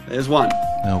Ferrari. There's one.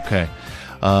 Okay.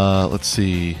 Let's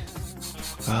see.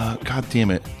 God damn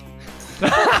it. It's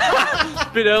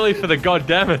a bit early for the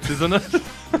goddammit, isn't it?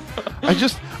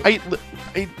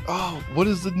 What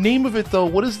is the name of it though?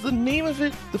 What is the name of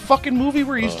it? The fucking movie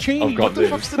where he's Cheney. What the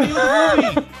fuck's the name of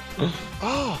the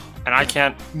movie? And I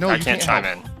can't chime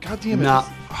in. God damn it. Nah.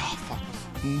 Oh, fuck.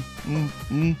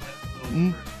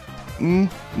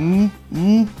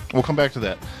 We'll come back to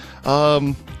that.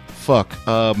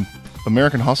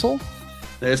 American Hustle?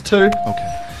 There's 2.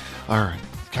 Okay. All right.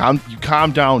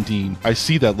 Calm down, Dean. I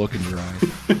see that look in your eye.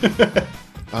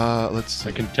 Let's see.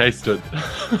 I can taste it.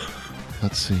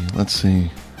 Let's see.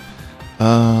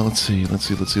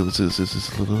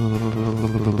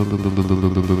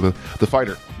 The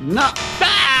Fighter. No.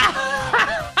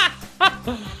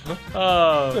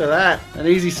 Oh. Look at that. An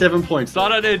easy 7 points. So I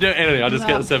don't need to do anything. I just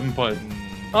get the 7 points.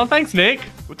 Oh, thanks, Nick.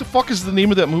 What the fuck is the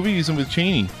name of that movie he's in with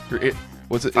Cheney?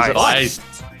 Was it? Vice.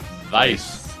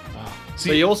 See,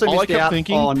 so you also all I missed kept out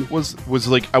thinking on... was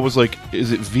like, I was like,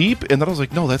 is it Veep? And then I was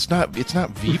like, no, it's not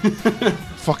Veep.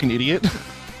 Fucking idiot.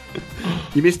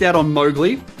 You missed out on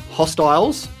Mowgli,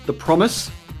 Hostiles, The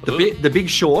Promise, The Big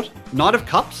Short, Knight of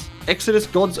Cups, Exodus,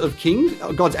 Gods and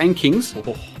Kings,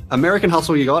 American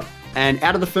Hustle you got, and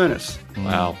Out of the Furnace.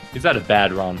 Wow. Is that a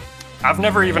bad run? I've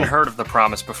never even heard of The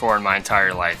Promise before in my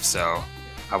entire life, so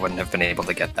I wouldn't have been able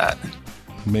to get that.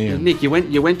 Man. Nick, you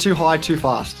went too high too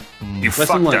fast. You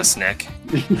fucked us, Nick.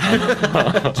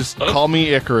 Just call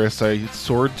me Icarus. I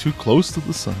soared too close to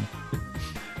the sun.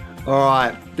 All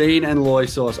right, Dean and Loy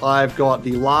Sauce. I've got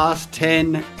the last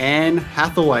 10 Anne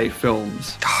Hathaway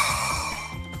films.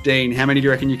 Dean, how many do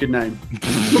you reckon you could name?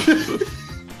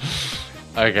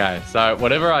 Okay, so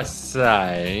whatever I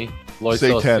say, Loy say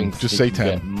Sauce 10. thinks Just he say can 10.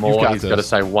 get more. He's got to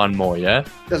say one more, yeah?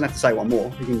 Doesn't have to say one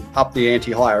more. He can up the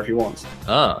ante higher if he wants.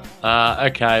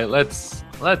 Okay. Let's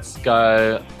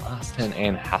go last 10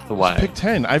 Anne Hathaway. Just pick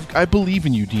 10. I believe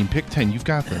in you, Dean. Pick 10. You've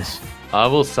got this. I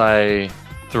will say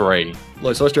 3.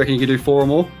 Loy Sauce, do you reckon you could do 4 or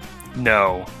more?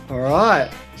 No. All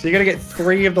right. So you're going to get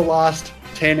 3 of the last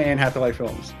 10 Anne Hathaway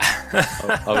films.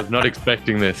 I was not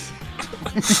expecting this.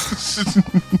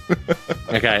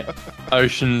 Okay,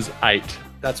 Ocean's 8.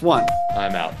 That's 1.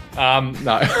 I'm out.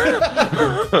 No.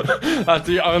 That's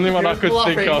the only one I could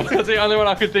think of. That's the only one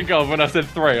I could think of when I said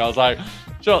 3. I was like,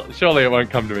 surely it won't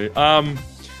come to me.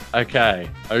 Okay,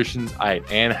 Ocean's 8.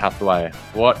 Anne Hathaway.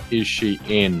 What is she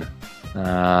in?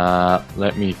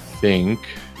 Let me think.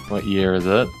 What year is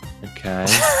it? Okay.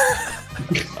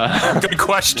 Good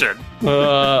question.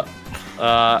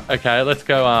 Okay, let's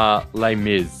go Les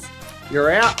Mis.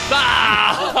 You're out.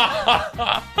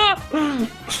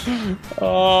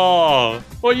 Oh,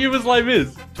 what year was Les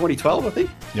Mis? 2012, I think.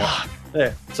 Yeah.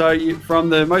 There. So from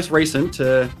the most recent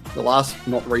to the last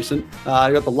not recent,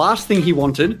 you got The Last Thing He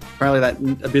Wanted. Apparently that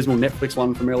abysmal Netflix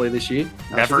one from earlier this year.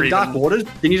 Never even... Dark Waters.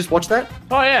 Didn't you just watch that?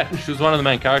 Oh yeah, she was one of the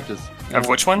main characters. Of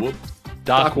which one?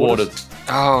 Dark Waters.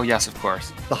 Oh yes, of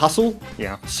course. The Hustle.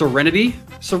 Yeah. Serenity.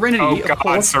 Oh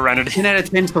God, Serenity. 10 out of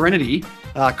 10 Serenity.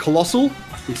 Colossal.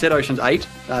 You said Ocean's 8.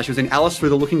 She was in Alice Through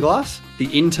the Looking Glass, The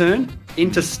Intern,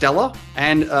 Interstellar,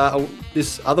 and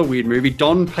this other weird movie,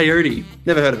 Don Peyote.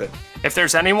 Never heard of it. If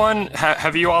there's anyone,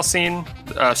 have you all seen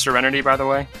Serenity, by the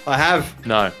way? I have.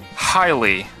 No.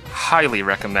 Highly, highly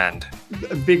recommend.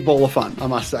 A big ball of fun, I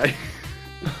must say.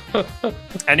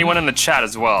 Anyone in the chat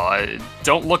as well.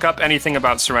 Don't look up anything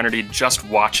about Serenity, just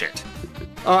watch it.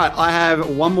 All right, I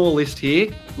have one more list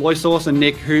here. Loisos and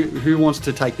Nick, who wants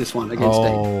to take this one against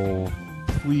Dean? Oh,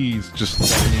 please, just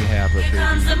let me have it,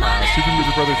 baby. Super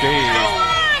Movie Brother Dave,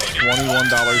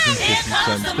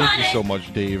 $21.50. Thank you so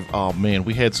much, Dave. Oh, man,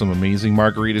 we had some amazing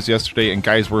margaritas yesterday, and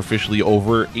guys, we're officially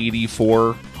over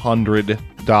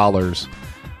 $8,400.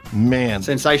 Man.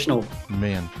 Sensational.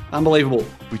 Man. Unbelievable.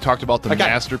 We talked about the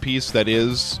masterpiece that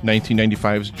is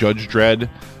 1995's Judge Dredd,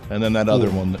 and then that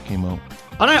other one that came out.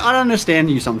 I don't understand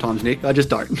you sometimes, Nick. I just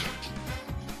don't.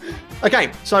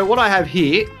 Okay, so what I have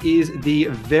here is the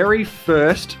very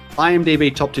first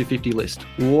IMDb Top 250 list,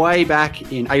 way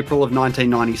back in April of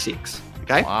 1996.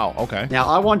 Okay? Wow, okay. Now,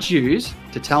 I want you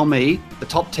to tell me the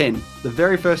top 10, the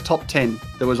very first top 10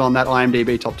 that was on that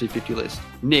IMDb Top 250 list.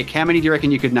 Nick, how many do you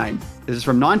reckon you could name? This is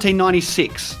from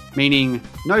 1996, meaning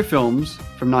no films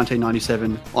from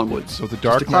 1997 onwards. So The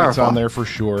Dark Knight's on there for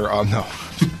sure. Oh, no.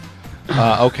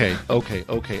 Okay.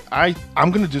 I'm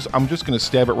just gonna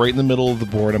stab it right in the middle of the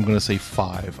board. I'm gonna say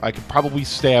 5. I could probably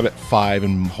stab at 5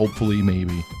 and hopefully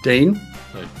maybe. Dean?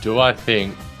 So do I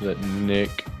think that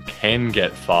Nick can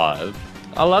get 5?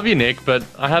 I love you, Nick, but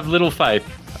I have little faith.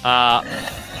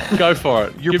 Go for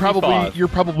it. You're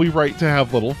probably right to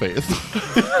have little faith.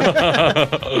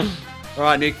 All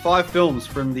right, Nick, 5 films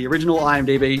from the original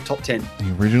IMDb Top 10.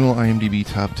 The original IMDb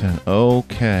Top 10.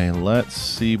 Okay, let's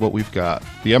see what we've got.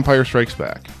 The Empire Strikes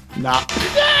Back. Nah.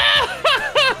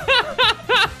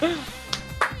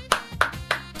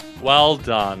 Well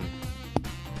done.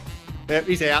 Yep,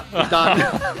 he's out. He's done.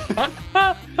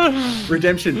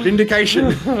 Redemption.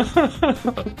 Vindication.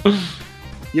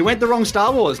 You went the wrong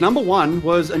Star Wars. Number 1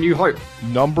 was A New Hope.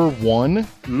 Number 1?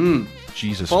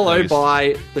 Jesus Followed Christ.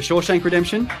 by The Shawshank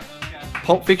Redemption,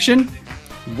 Pulp Fiction,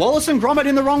 Wallace and Gromit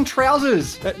in the Wrong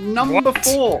Trousers at number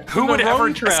 4. Who would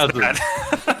ever trousers?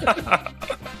 that?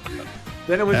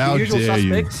 Then it was How The Usual dare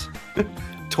you. Suspects,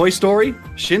 Toy Story,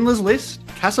 Schindler's List,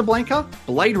 Casablanca,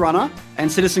 Blade Runner,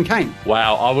 and Citizen Kane.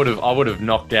 Wow, I would have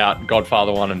knocked out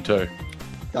Godfather 1 and 2.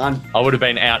 Done. I would have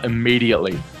been out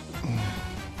immediately.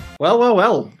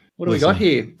 Well. What do we got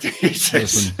here? Jesus,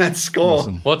 Listen. that score.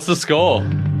 Listen. What's the score?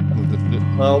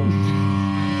 Well,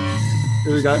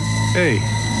 here we go. Hey,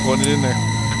 put it in there.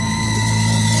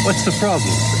 What's the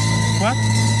problem? What?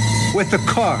 With the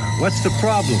car, what's the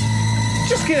problem?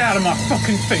 Just get out of my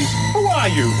fucking face. Who are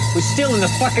you? We're stealing the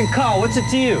fucking car. What's it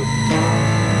to you?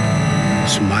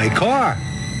 It's my car.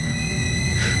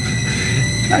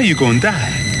 Now you gonna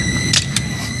die.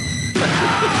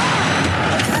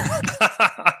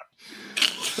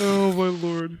 Oh, my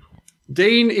Lord.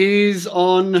 Dean is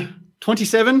on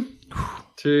 27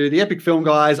 to the Epic Film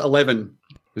Guys 11.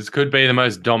 This could be the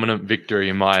most dominant victory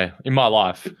in my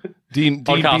life. Dean,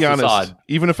 be Podcast honest. aside.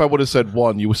 Even if I would have said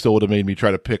 1, you still would have made me try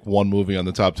to pick one movie on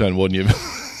the top 10, wouldn't you?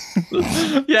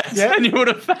 Yes, and you would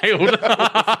have failed.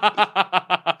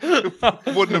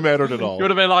 Wouldn't have mattered at all. You would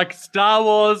have been like Star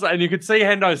Wars, and you could see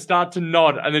Hendo start to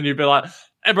nod, and then you'd be like,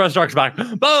 Emperor Strikes Back.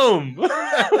 Boom!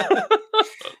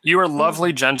 You are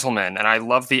lovely gentlemen, and I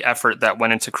love the effort that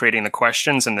went into creating the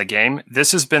questions in the game.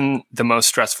 This has been the most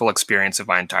stressful experience of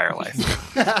my entire life.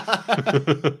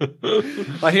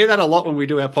 I hear that a lot when we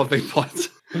do our pod big pods.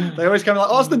 They always come like,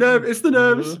 oh, it's the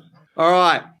nerves. All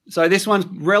right. So this one's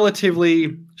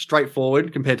relatively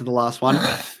straightforward compared to the last one.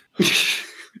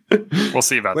 We'll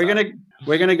see about that.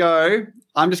 We're gonna go.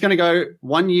 I'm just gonna go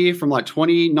 1 year from like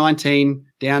 2019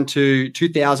 down to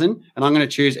 2000, and I'm gonna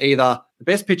choose either the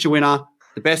best picture winner,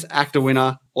 the best actor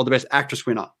winner, or the best actress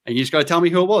winner. And you just gotta tell me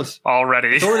who it was.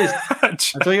 Already. That's all it is.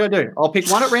 That's all you gotta do. I'll pick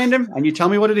one at random, and you tell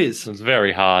me what it is. It's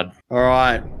very hard. All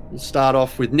right. We'll start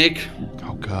off with Nick.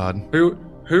 Oh, God. Who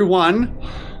won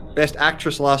best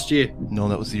actress last year? No,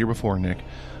 that was the year before, Nick.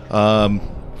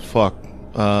 Fuck.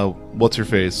 What's her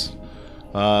face?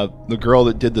 The girl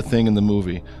that did the thing in the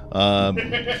movie. God.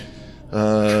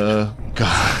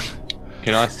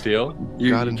 Can I steal?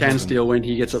 You God in can heaven. steal when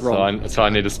he gets it wrong. So I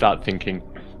need to start thinking.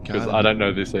 Because God. I don't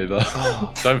know this either.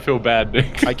 Don't feel bad,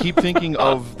 Nick. I keep thinking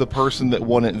of the person that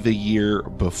won it the year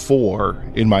before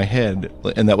in my head,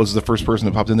 and that was the first person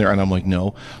that popped in there, and I'm like,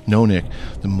 no, Nick.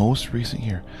 The most recent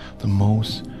year. The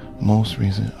most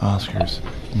recent Oscars.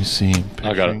 Let me see.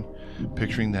 I got it.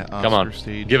 Picturing that Oscar Come on.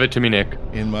 stage. Give it to me, Nick.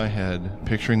 In my head.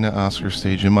 Picturing that Oscar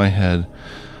stage in my head.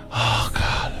 Oh,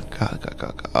 God.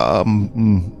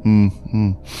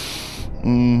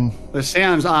 The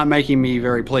sounds aren't making me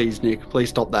very pleased, Nick. Please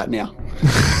stop that now.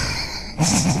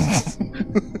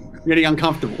 I'm getting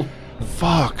uncomfortable.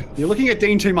 Fuck. You're looking at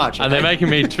Dean too much. And they're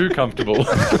making me too comfortable.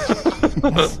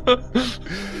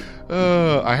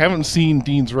 I haven't seen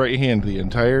Dean's right hand the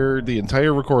entire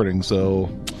recording, so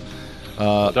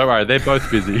Don't worry, they're both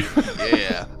busy.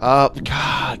 yeah.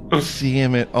 God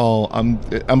damn it! Oh, I'm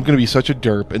gonna be such a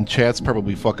derp, and chat's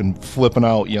probably fucking flipping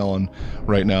out, yelling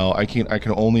right now. I can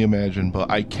only imagine,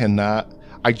 but I cannot.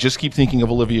 I just keep thinking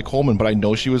of Olivia Colman, but I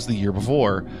know she was the year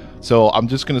before, so I'm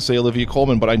just gonna say Olivia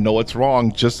Colman, but I know it's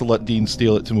wrong, just to let Dean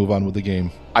steal it to move on with the game.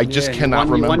 I just cannot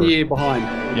remember. 1 year behind.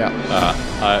 Yeah.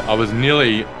 I was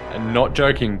nearly, not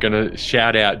joking, gonna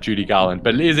shout out Judy Garland,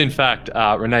 but it is in fact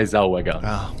Renee Zellweger.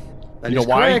 Oh. That You know is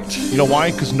why? correct. You know why?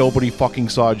 Because nobody fucking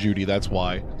saw Judy. That's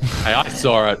why. Hey, I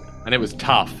saw it, and it was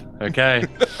tough. Okay.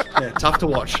 Yeah, tough to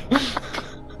watch.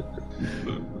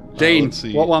 Dean, let's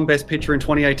see. what won Best Picture in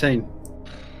 2018?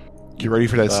 Get ready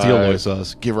for that steel voice,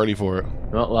 us. Get ready for it.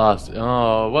 Not last.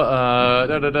 Oh,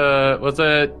 what? Was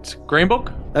it Green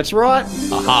Book? That's right.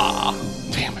 Aha.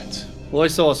 Damn it. Loy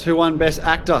Sauce, who won Best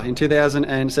Actor in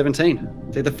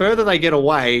 2017? See, the further they get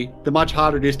away, the much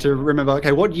harder it is to remember,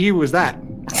 okay, what year was that?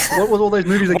 What was all those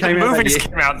movies that came out that movies year?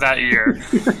 came out that year?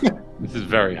 This is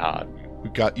very hard.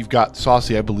 You've got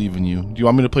Saucy. I believe in you. Do you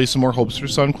want me to play some more Hopester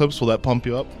Son clips? Will that pump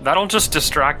you up? That'll just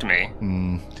distract me.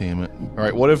 Damn it. All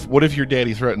right. What if your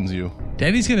daddy threatens you?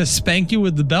 Daddy's gonna spank you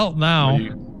with the belt now.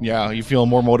 You feeling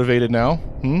more motivated now?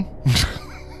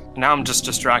 Now I'm just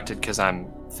distracted because I'm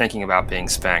thinking about being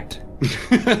spanked.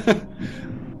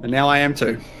 And now I am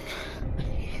too.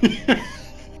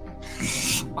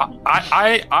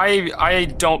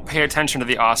 I don't pay attention to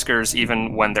the Oscars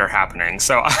even when they're happening,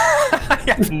 so I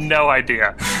have no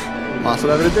idea. Pass it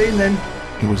over to Dean then.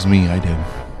 It was me. I did.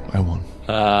 I won.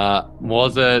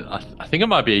 Was it? I think it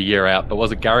might be a year out, but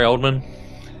was it Gary Oldman?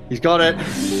 He's got it.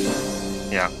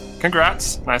 Yeah.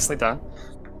 Congrats. Nicely done.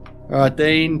 All right,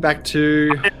 Dean, back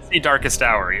to... I didn't see Darkest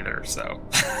Hour either, so...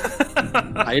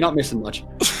 You're not missing much.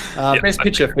 Best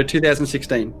Picture for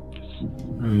 2016.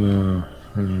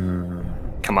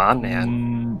 Come on,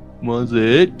 man. Was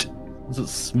it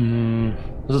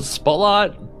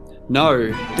Spotlight?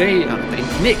 No. Dean,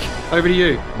 Nick, over to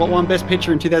you. What won Best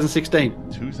Picture in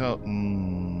 2016?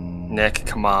 2000. Nick,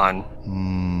 come on.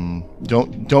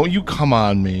 Don't you come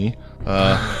on me.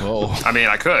 Well, I mean,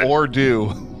 I could. Or do.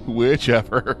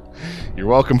 Whichever. You're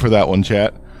welcome for that one,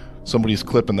 chat. Somebody's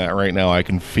clipping that right now. I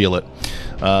can feel it.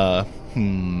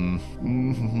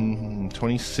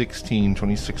 2016. So it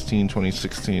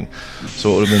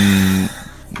would have been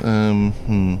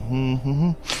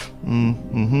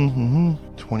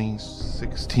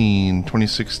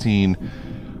 2016.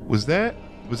 Was that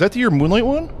the year Moonlight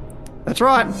won? That's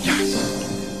right.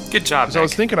 Good job, Nick. I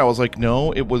was thinking, I was like,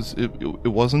 no, it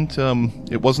wasn't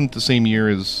the same year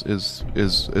as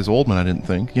Oldman, I didn't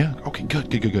think. Yeah, okay,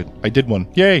 good. I did one.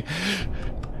 Yay.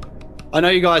 I know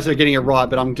you guys are getting it right,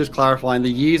 but I'm just clarifying. The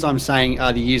years I'm saying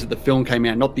are the years that the film came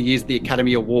out, not the years the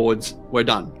Academy Awards were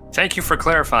done. Thank you for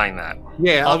clarifying that.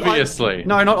 Yeah, obviously.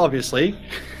 No, not obviously.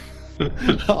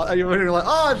 You were like,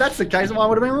 oh, that's the case, I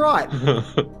would have been right.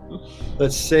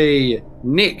 Let's see.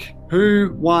 Nick,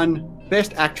 who won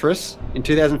Best Actress in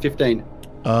 2015?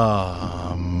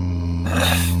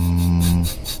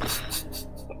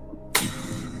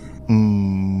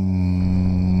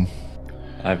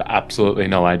 I have absolutely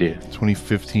no idea.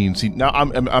 2015. See, now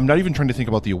I'm not even trying to think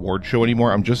about the award show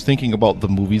anymore. I'm just thinking about the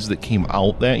movies that came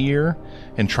out that year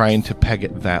and trying to peg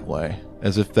it that way,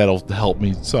 as if that'll help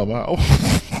me somehow.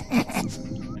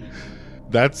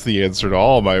 That's the answer to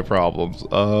all my problems.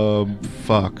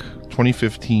 Fuck.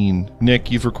 2015. Nick,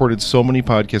 you've recorded so many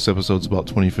podcast episodes about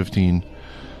 2015.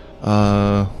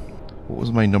 What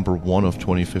was my number one of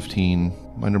 2015?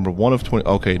 My number one of 20...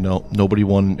 Okay, no. Nobody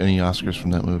won any Oscars from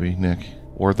that movie, Nick.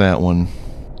 Or that one.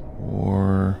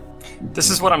 Or... This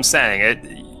is what I'm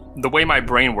saying. The way my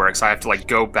brain works, I have to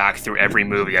go back through every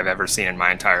movie I've ever seen in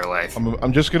my entire life.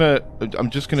 I'm just gonna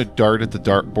dart at the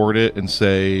dartboard it and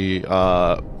say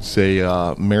Meryl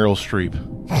Streep.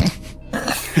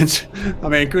 I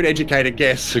mean, good educated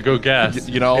guess. It's a good guess.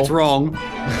 You know, it's wrong.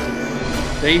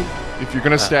 Dean? If you're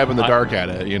gonna stab in the dark at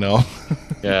it, you know.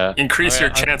 Yeah. Increase your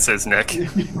chances, Nick.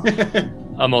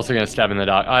 I'm also going to stab in the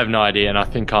dark. I have no idea, and I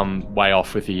think I'm way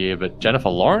off with the year, but Jennifer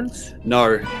Lawrence?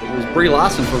 No, it was Brie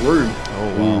Larson for Room.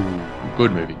 Oh, wow. Ooh,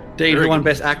 good movie. Dean, who won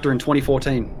Best Actor in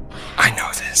 2014? I know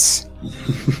this.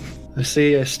 I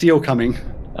see a steal coming.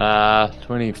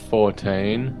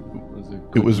 2014.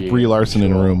 It was Brie Larson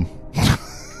in Room.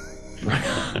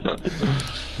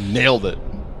 Nailed it.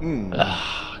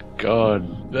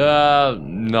 God.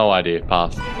 No idea.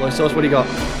 Pass. Sauce, what do you got?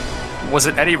 Was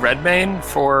it Eddie Redmayne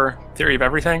for Theory of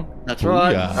Everything? That's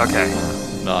right. Booyah. Okay.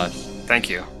 Nice. Thank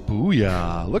you.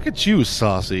 Booyah. Look at you,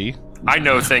 Saucy. I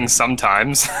know things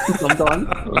sometimes. Sometimes.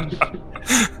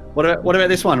 What about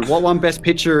this one? What won Best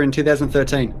Picture in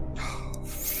 2013?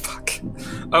 Fuck.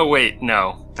 Oh, wait.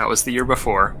 No. That was the year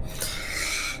before.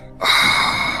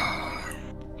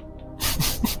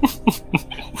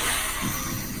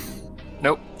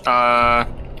 Nope.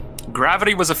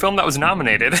 Gravity was a film that was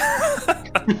nominated.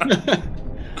 At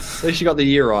least you got the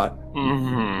year right.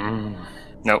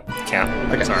 Nope, can't.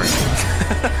 Okay. Sorry.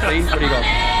 Dean, what do you got?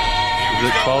 Is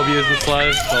it 12 Years a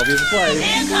Slave? 12 Years a Slave.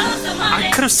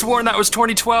 I could have sworn that was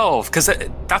 2012 because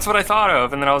that's what I thought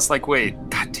of, and then I was like, wait,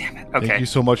 god damn it. Okay. Thank you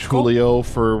so much, Julio,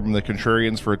 from the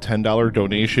Contrarians for a $10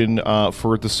 donation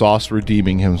for the sauce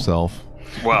redeeming himself.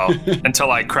 Well, until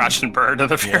I crashed and burned in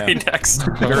the very next.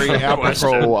 Very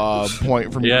apropos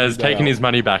point from you. Yeah, he's taking his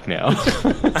money back now.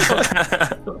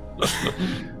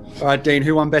 All right, Dean,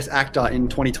 who won Best Actor in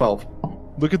 2012?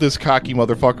 Look at this cocky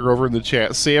motherfucker over in the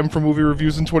chat. Sam from Movie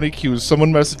Reviews and 20 Qs.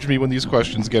 Someone message me when these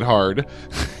questions get hard.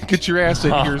 Get your ass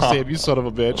in here, Sam, you son of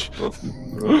a bitch.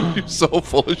 You're so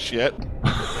full of shit.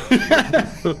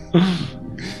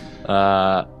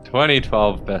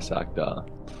 2012 Best Actor.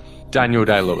 Daniel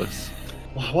Day-Lewis.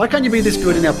 Why can't you be this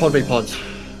good in our Pod v Pods?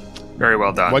 Very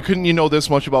well done. Why couldn't you know this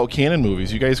much about canon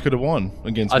movies? You guys could have won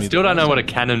against me. I still don't know what a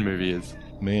canon movie is.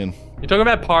 Man. You're talking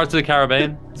about Pirates of the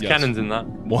Caribbean? There's cannons in that.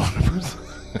 100%.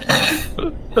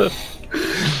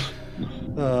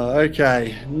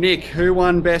 Okay. Nick, who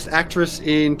won Best Actress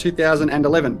in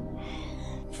 2011?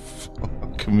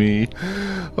 Fuck me.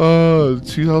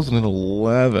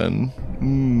 2011.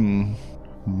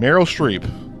 Meryl Streep.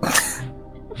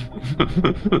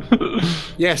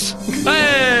 Yes.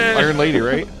 Hey! Iron Lady,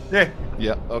 right? Yeah.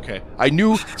 Yeah, okay. I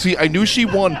knew she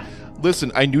won.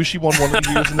 Listen, I knew she won one of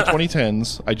the years in the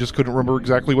 2010s. I just couldn't remember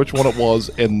exactly which one it was,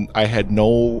 and I had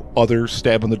no other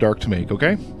stab in the dark to make,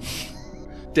 okay?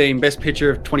 Dean, Best Picture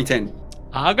of 2010.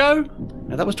 Argo?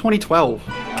 No, that was 2012.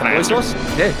 Can I answer?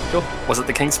 Yeah, sure. Was it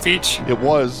The King's Speech? It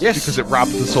was, Yes. because it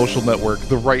robbed The Social Network,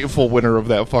 the rightful winner of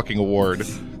that fucking award.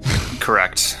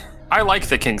 Correct. I like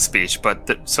The King's Speech, but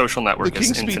The Social Network The is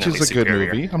King's Speech infinitely is a good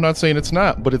superior. movie. I'm not saying it's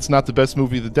not, but it's not the best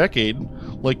movie of the decade,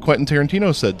 like Quentin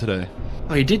Tarantino said today.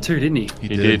 Oh, he did too, didn't he? He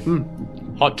did.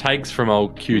 Hot takes from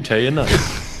old QT, isn't it?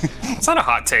 It's not a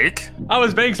hot take. I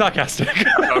was being sarcastic.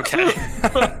 Okay.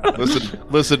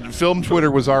 Listen. Film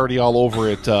Twitter was already all over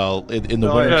it in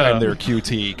the wintertime. yeah. There,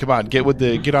 QT. Come on,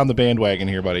 get on the bandwagon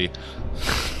here, buddy.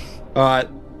 All right.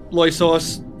 Loy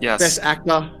Sauce, Yes. Best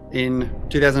Actor in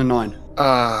 2009.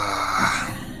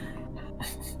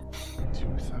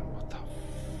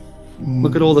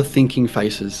 Look at all the thinking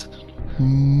faces.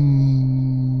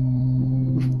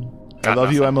 I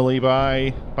Love You, Emily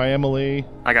by Emily.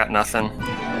 I got nothing.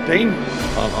 Dean?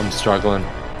 I'm struggling.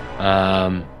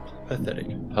 Pathetic.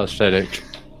 Pathetic.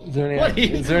 Is there any, What?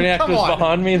 is there any Come actors on.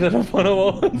 behind me that have won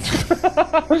awards?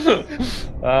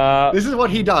 This is what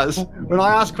he does when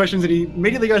I ask questions and he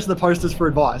immediately goes to the posters for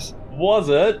advice. Was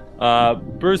it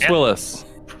Bruce Willis?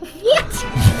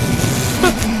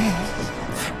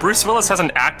 Bruce Willis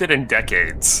hasn't acted in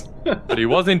decades. But he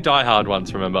was in Die Hard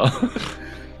once, remember?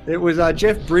 It was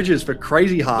Jeff Bridges for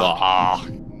Crazy Heart. Ah,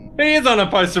 he is on a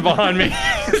poster behind me.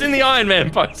 He's in the Iron Man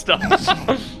poster.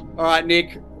 All right,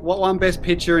 Nick. What won Best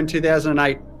Picture in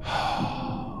 2008?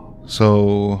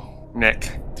 So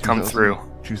Nick, come through.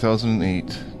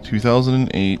 2008.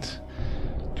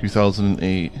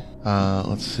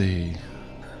 Let's see.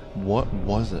 What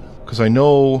was it? Because I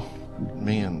know,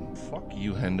 man. Fuck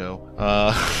you, Hendo.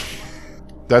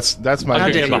 That's my I'll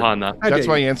dare get you. behind that. That's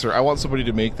my answer. I want somebody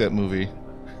to make that movie.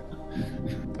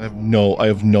 I have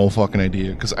no fucking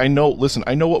idea. Because I know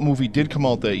what movie did come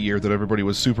out that year that everybody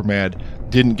was super mad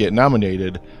didn't get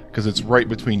nominated because it's right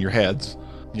between your heads.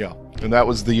 Yeah. And that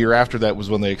was the year after that was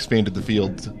when they expanded the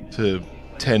field to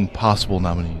 10 possible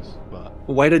nominees. But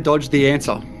Way to dodge the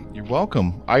answer. you're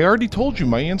welcome. I already told you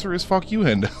my answer is fuck you,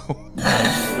 Hendo.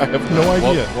 I have no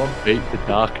idea. What beat The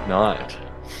Dark Knight?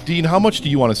 Dean, how much do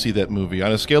you want to see that movie?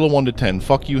 On a scale of 1 to 10,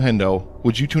 fuck you, Hendo.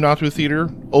 Would you tune out to a theater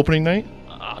opening night?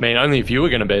 I mean, only if you were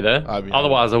going to be there. I'd be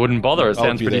Otherwise, I wouldn't bother. It I would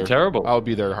sounds be pretty there. terrible. I would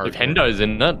be there hard. If Hendo's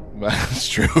in it. That's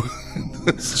true.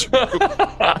 That's true.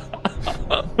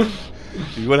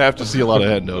 You would have to see a lot of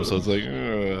Hendo, so it's like...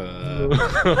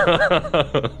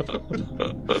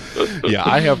 Yeah,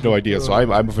 I have no idea, so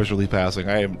I'm officially passing.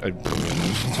 I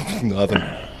nothing.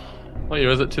 What year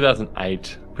was it?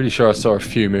 2008. Pretty sure I saw a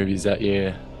few movies that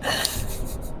year.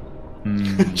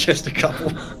 Just a couple.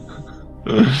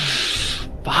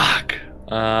 Fuck.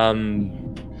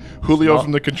 Julio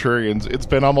from the Contrarians. It's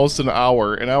been almost an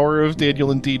hour of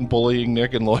Daniel and Dean bullying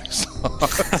Nick and Lois.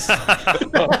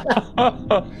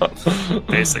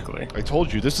 Basically. I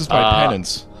told you, this is my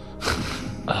penance.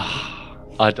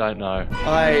 I I don't know.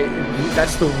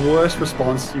 That's the worst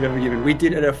response you've ever given. We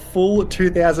did a full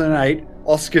 2008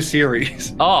 Oscar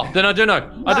series. Oh, then I do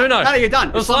know. I do know. No, you're done.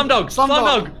 It was Slumdog.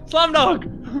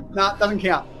 Slumdog. No, doesn't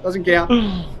count. Doesn't count.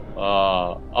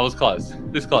 I was close.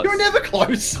 This close. You're never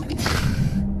close.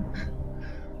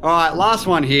 All right, last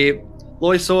one here.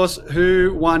 Lois Sauce,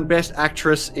 who won Best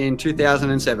Actress in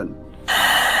 2007?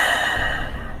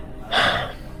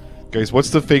 Guys, what's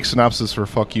the fake synopsis for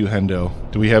 "Fuck You, Hendo"?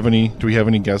 Do we have any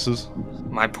guesses?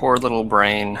 My poor little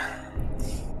brain.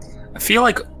 I feel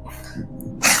like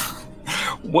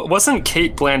wasn't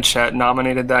Cate Blanchett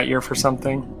nominated that year for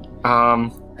something?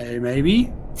 Hey,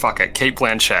 maybe. Fuck it, Cate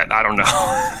Blanchett. I don't know.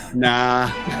 Nah.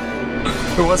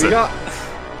 Who was it?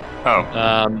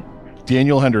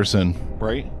 Daniel Henderson,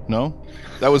 right? No,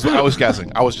 I was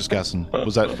guessing. I was just guessing.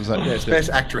 Was that? Yeah, it's Best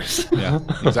Actress. Yeah,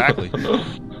 exactly.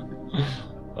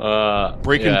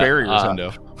 Breaking barriers,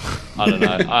 Hendo. I don't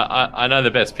know. I know the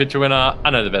Best Picture winner.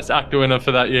 I know the Best Actor winner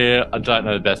for that year. I don't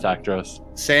know the Best Actress.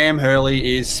 Sam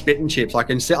Hurley is spitting chips. I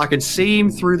can see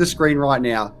him through the screen right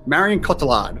now. Marion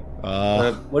Cotillard.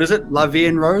 What is it? La Vie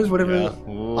en Rose, whatever.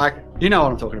 Yeah. You know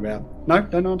what I'm talking about. No,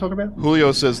 don't know what I'm talking about.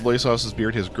 Julio says Lois Sauce's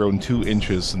beard has grown 2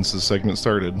 inches since the segment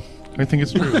started. I think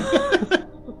it's true.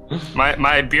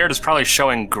 My beard is probably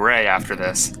showing gray after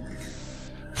this.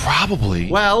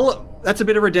 Probably. Well, that's a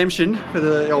bit of redemption for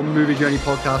the old Movie Journey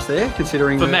podcast there,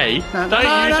 considering... For me?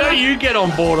 Don't you get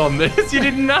on board on this. You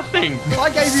did nothing.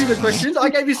 I gave you the questions. I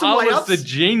gave you some layups. I was the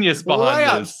genius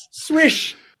behind this.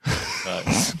 Swish.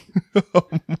 Oh,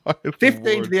 my 15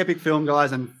 Lord. to the epic film,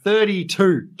 guys, and 32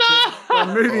 to the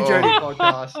Movie Journey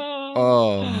podcast.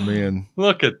 Oh, man.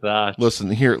 Look at that. Listen,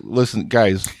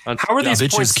 guys. How are these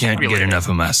Bitches points can't get calculated? enough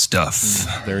of my stuff.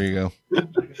 There you go.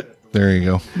 There you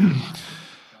go.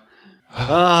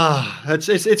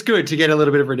 It's good to get a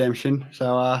little bit of redemption.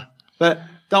 So, but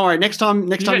don't worry. Next time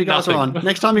you guys are on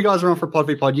for Pod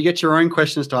v Pod, you get your own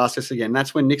questions to ask us again.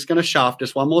 That's when Nick's going to shaft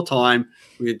us one more time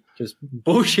with just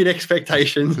bullshit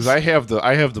expectations. Because I have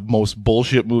the most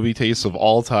bullshit movie taste of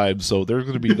all time, so there's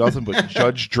going to be nothing but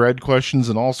Judge Dredd questions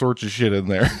and all sorts of shit in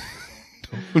there.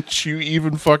 Don't you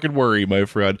even fucking worry, my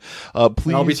friend.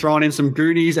 Please. I'll be throwing in some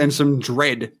Goonies and some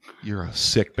Dread. You're a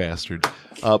sick bastard.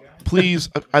 Please,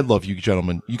 I love you,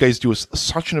 gentlemen. You guys do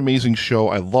such an amazing show.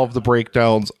 I love the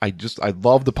breakdowns. I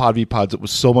love the Pod v Pods. It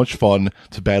was so much fun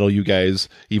to battle you guys,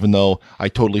 even though I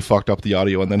totally fucked up the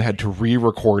audio and then had to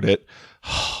re-record it.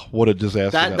 What a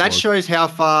disaster that shows how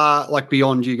far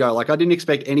beyond you go. I didn't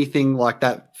expect anything like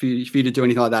that for you to do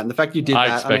anything like that. And the fact you did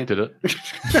I expected it.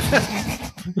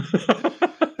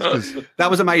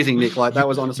 That was amazing, Nick. That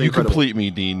was honestly incredible. Complete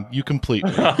me, Dean. You complete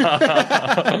me.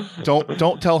 Don't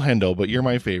tell Hendo, but you're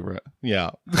my favorite. Yeah.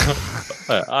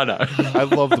 I know. I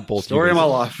love the both story of my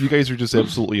life. You guys are just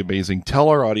absolutely amazing. Tell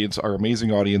our audience, our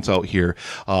amazing audience out here,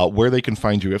 where they can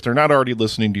find you. If they're not already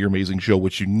listening to your amazing show,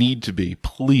 which you need to be,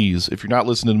 please, if you're not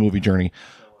listening to Movie Journey,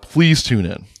 please tune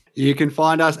in. You can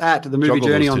find us at The Movie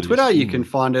Journey on Twitter. You can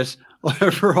find us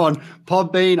over on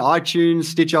Podbean, iTunes,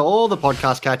 Stitcher, all the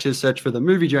podcast catchers. Search for The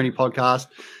Movie Journey podcast.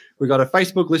 We've got a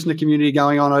Facebook listener community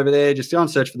going on over there. Just go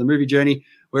and search for The Movie Journey.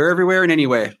 We're everywhere and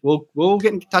anywhere. We'll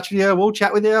get in touch with you. We'll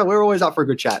chat with you. We're always up for a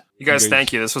good chat. You guys,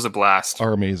 thank you. This was a blast.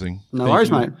 Are amazing. No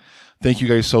worries, mate. Thank you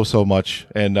guys so much.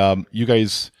 And you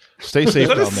guys stay safe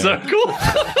down there. Is that a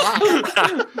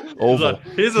circle? Oval.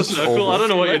 Here's a circle. Oval. I don't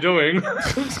know what you're doing.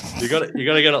 You got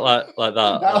to get it like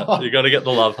that. You got to get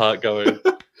the love heart going.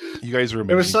 You guys are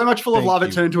amazing. It was so much full of love,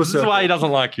 it turned to a circle. This is why he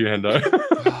doesn't like you, Hendo.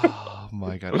 Oh,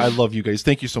 my God. I love you guys.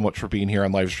 Thank you so much for being here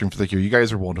on live stream for the year. You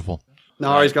guys are wonderful.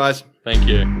 No worries, guys. Thank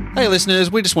you. Hey, listeners,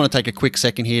 we just want to take a quick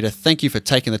second here to thank you for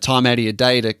taking the time out of your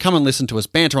day to come and listen to us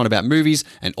banter on about movies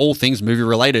and all things movie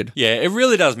related. Yeah, it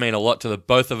really does mean a lot to the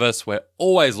both of us. We're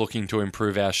always looking to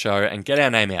improve our show and get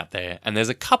our name out there. And there's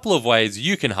a couple of ways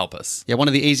you can help us. Yeah, one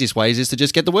of the easiest ways is to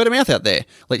just get the word of mouth out there.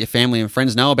 Let your family and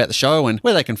friends know about the show and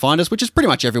where they can find us, which is pretty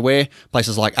much everywhere.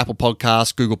 Places like Apple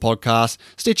Podcasts, Google Podcasts,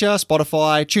 Stitcher,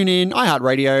 Spotify, TuneIn,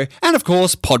 iHeartRadio, and of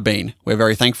course, Podbean. We're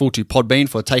very thankful to Podbean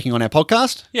for taking on our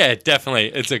podcast. Yeah, definitely.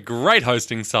 It's a great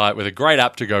hosting site with a great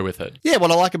app to go with it. Yeah, what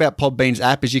I like about Podbean's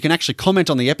app is you can actually comment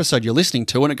on the episode you're listening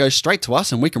to and it goes straight to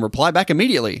us and we can reply back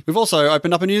immediately. We've also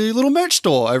opened up a new little merch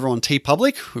store over on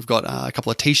TeePublic. We've got a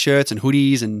couple of t-shirts and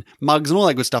hoodies and mugs and all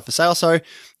that good stuff for sale. So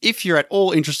if you're at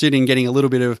all interested in getting a little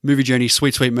bit of Movie Journey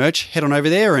sweet merch, head on over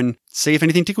there and see if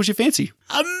anything tickles your fancy.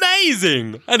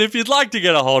 Amazing! And if you'd like to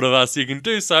get a hold of us, you can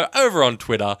do so over on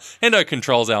Twitter. Hendo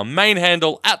controls our main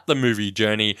handle at The Movie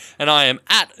Journey, and I am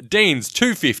at Gene's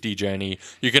 250 journey.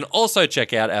 You can also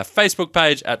check out our Facebook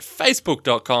page at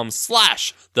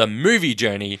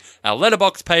facebook.com/themoviejourney, our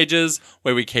Letterboxd pages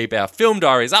where we keep our film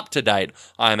diaries up to date.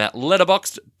 I am at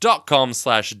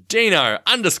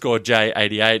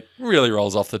letterboxd.com/Dino_J88. Really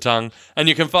rolls off the tongue. And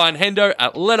you can find Hendo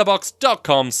at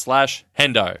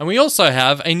letterboxd.com/Hendo. And we also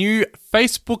have a new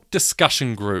Facebook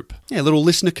discussion group. Yeah, a little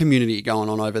listener community going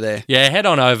on over there. Yeah, head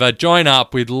on over, join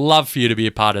up. We'd love for you to be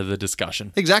a part of the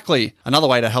discussion. Exactly. Another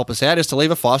way to help us out is to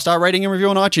leave a 5-star rating and review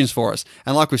on iTunes for us.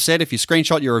 And like we've said, if you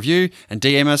screenshot your review and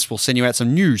DM us, we'll send you out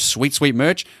some new sweet, sweet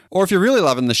merch. Or if you're really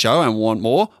loving the show and want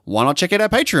more, why not check out our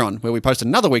Patreon, where we post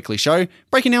another weekly show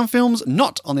breaking down films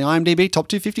not on the IMDb Top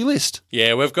 250 list.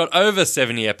 Yeah, we've got over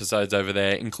 70 episodes over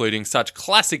there, including such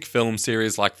classic film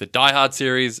series like the Die Hard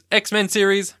series, X-Men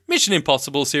series, Mission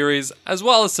Impossible series, as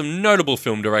well as some notable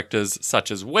film directors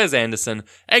such as Wes Anderson,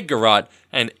 Edgar Wright,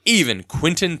 and even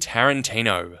Quentin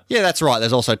Tarantino. Yeah, that's right.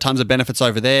 There's also tons of benefits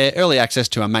over there. Early access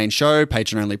to our main show,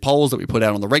 patron-only polls that we put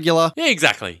out on the regular. Yeah,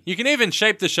 exactly. You can even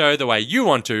shape the show the way you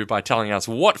want to by telling us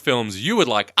what films you would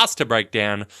like us to break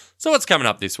down. So what's coming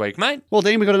up this week, mate? Well,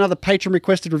 Dean, we've got another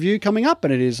patron-requested review coming up,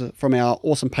 and it is from our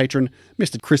awesome patron,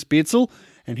 Mr. Chris Beardsell,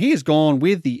 and he has gone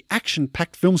with the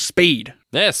action-packed film Speed.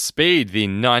 Yes, Speed, the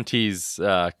 90s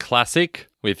classic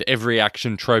with every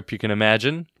action trope you can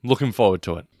imagine. Looking forward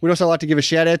to it. We'd also like to give a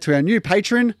shout-out to our new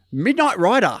patron, Midnight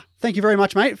Rider. Thank you very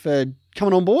much, mate, for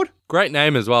coming on board. Great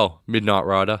name as well, Midnight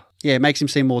Rider. Yeah, it makes him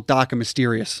seem more dark and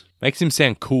mysterious. Makes him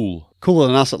sound cool. Cooler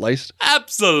than us, at least.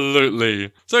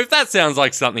 Absolutely. So if that sounds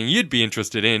like something you'd be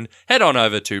interested in, head on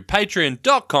over to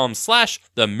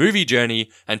patreon.com/themoviejourney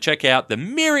and check out the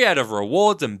myriad of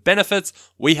rewards and benefits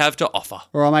we have to offer.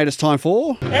 All right, mate, it's time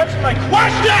for... Answer my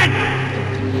question!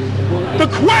 The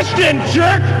question,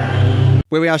 jerk!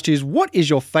 Where we asked you, what is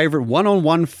your favourite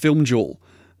one-on-one film duel?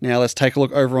 Now let's take a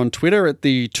look over on Twitter at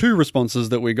the 2 responses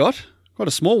that we got. Got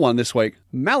a small one this week.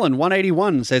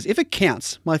 Malin181 says, if it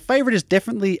counts, my favourite is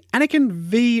definitely Anakin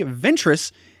v.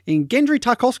 Ventress in Gendry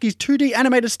Tarkovsky's 2D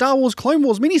animated Star Wars Clone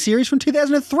Wars miniseries from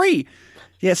 2003.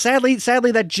 Yeah, sadly,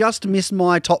 that just missed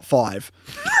my top 5.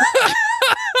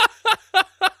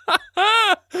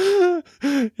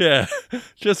 Yeah,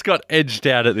 just got edged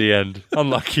out at the end.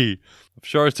 Unlucky. I'm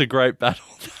sure it's a great battle,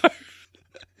 though.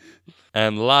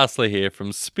 And lastly here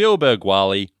from Spielberg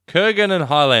Wally, Kurgan and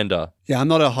Highlander. Yeah, I'm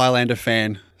not a Highlander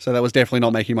fan, so that was definitely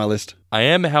not making my list. I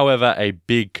am, however, a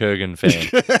big Kurgan fan.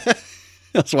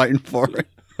 I was waiting for it.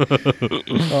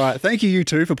 All right, thank you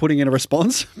two for putting in a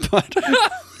response. But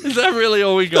is that really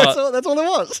all we got? That's all it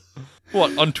was.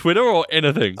 What, on Twitter or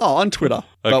anything? Oh, on Twitter.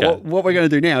 Okay. But what we're going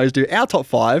to do now is do our top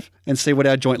 5 and see what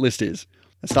our joint list is.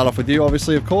 Let's start off with you,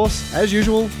 obviously, of course. As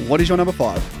usual, what is your number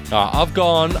 5? I've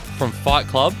gone from Fight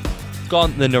Club,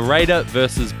 gone The Narrator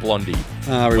versus Blondie.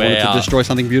 We wanted to destroy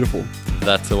something beautiful.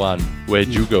 That's the one. Where'd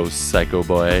you go, psycho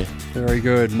boy? Very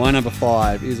good. My number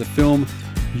 5 is a film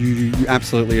you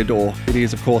absolutely adore. It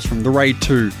is, of course, from The Raid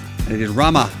 2. And it is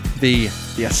Rama the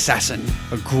Assassin.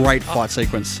 A great fight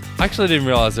sequence. I actually didn't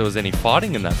realise there was any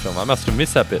fighting in that film. I must have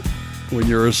missed that bit. When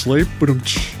you're asleep,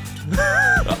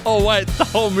 oh wait, the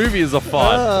whole movie is a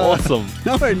fight. Awesome.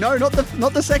 No, not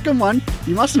the second one.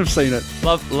 You mustn't have seen it.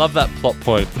 Love that plot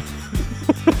point.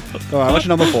 All right, what's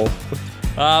your number 4?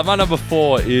 My number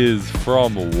 4 is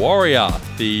from Warrior,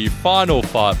 the final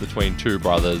fight between two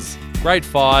brothers. Great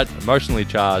fight, emotionally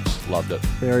charged, loved it.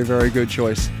 Very, very good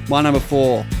choice. My number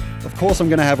 4. Of course, I'm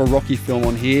going to have a Rocky film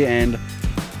on here, and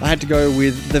I had to go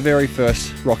with the very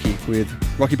first Rocky, with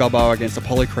Rocky Balboa against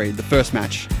Apollo Creed, the first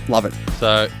match. Love it.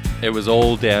 So it was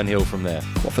all downhill from there.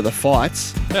 Well, for the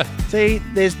fights? Yeah. See,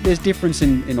 there's difference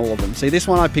in all of them. See, this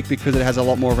one I picked because it has a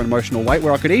lot more of an emotional weight,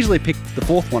 where I could easily pick the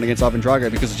 4th one against Ivan Drago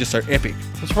because it's just so epic.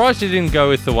 I'm surprised you didn't go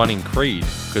with the one in Creed,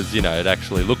 because, it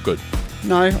actually looked good.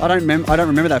 No, I don't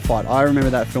remember that fight. I remember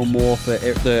that film more for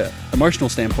the emotional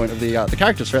standpoint of the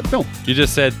characters throughout the film. You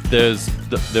just said there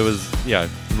was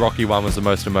Rocky 1 was the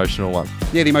most emotional one.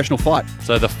 Yeah, the emotional fight.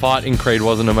 So the fight in Creed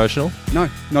wasn't emotional? No,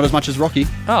 not as much as Rocky.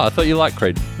 Oh, I thought you liked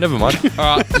Creed. Never mind.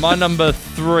 All right, my number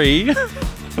 3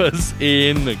 was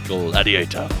in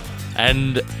Gladiator.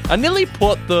 And I nearly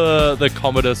put the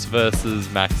Commodus versus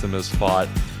Maximus fight,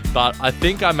 but I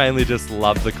think I mainly just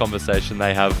love the conversation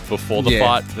they have before the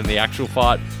fight than the actual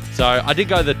fight. So I did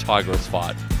go the Tigress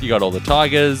fight. You got all the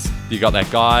tigers, you got that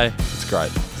guy. It's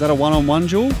great. Is that a one-on-one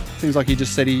duel? Seems like he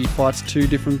just said he fights 2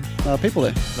 different people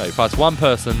there. No, he fights one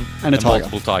person and a tiger.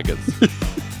 Multiple tigers.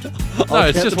 No,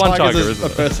 it's just one tiger, isn't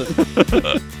it? A person.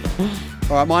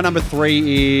 All right, my number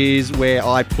 3 is where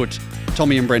I put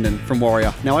Tommy and Brendan from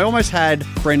Warrior. Now, I almost had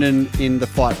Brendan in the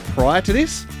fight prior to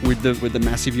this with the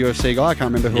massive UFC guy. I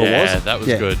can't remember who it was. Yeah, that was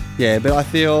good. Yeah, but I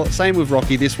feel, same with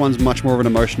Rocky, this one's much more of an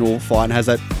emotional fight and has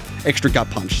that extra gut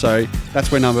punch. So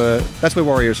that's where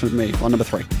Warrior is for me, on number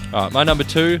 3. All right, my number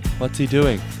 2, what's he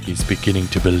doing? He's beginning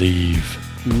to believe.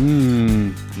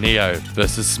 Neo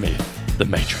versus Smith, The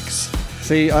Matrix.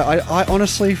 See, I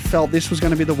honestly felt this was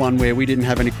going to be the one where we didn't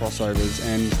have any crossovers,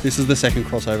 and this is the second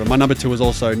crossover. My number 2 is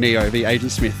also Neo v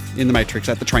Agent Smith in The Matrix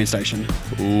at the train station.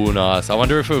 Ooh, nice. I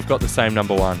wonder if we've got the same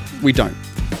number 1. We don't.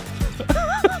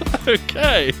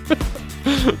 Okay.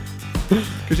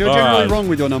 Because you're generally wrong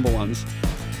with your number 1s.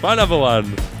 My number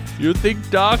 1. You think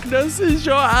darkness is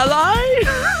your ally?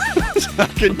 It's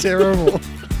fucking terrible.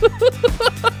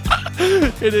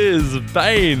 It is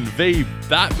Bane v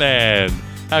Batman.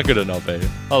 How could it not be?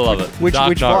 I love it. Which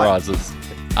Dark Knight fight? Rises.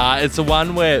 It's the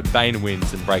one where Bane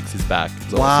wins and breaks his back.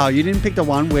 It's Wow, awesome. you didn't pick the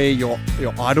one where your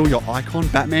idol, your icon,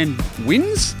 Batman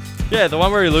wins? Yeah, the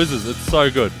one where he loses. It's so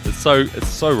good. It's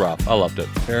so rough. I loved it.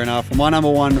 Fair enough. Well, my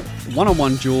number 1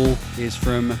 one-on-one duel is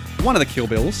from one of the Kill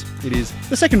Bills. It is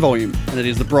the second volume, and it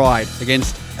is The Bride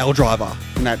against El Driver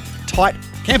in that tight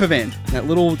camper van, in that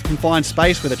little confined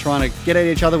space where they're trying to get at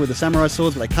each other with the samurai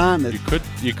swords, but they can't.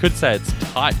 You could say it's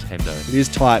tight, Hendo. It is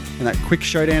tight. And that quick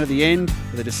showdown at the end,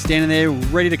 where they're just standing there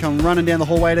ready to come running down the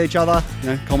hallway to each other,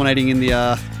 culminating in the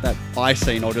that eye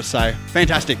scene, I'll just say.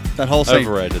 Fantastic, that whole scene.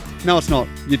 Overrated. No, it's not.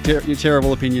 Your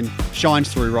terrible opinion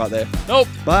shines through right there. Nope.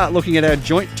 But looking at our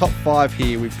joint top 5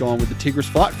 here, we've gone with the Tigris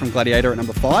fight from Gladiator at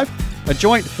number 5. A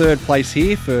joint third place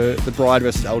here for The Bride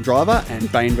versus El Driver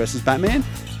and Bane versus Batman.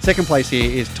 Second place here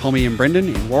is Tommy and Brendan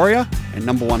in Warrior. And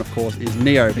number 1, of course, is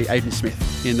Neo v Agent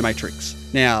Smith in The Matrix.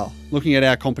 Now, looking at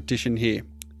our competition here,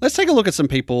 let's take a look at some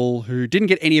people who didn't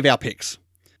get any of our picks.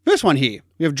 First one here,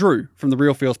 we have Drew from the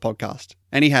Real Feels podcast.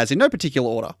 And he has, in no particular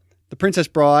order, The Princess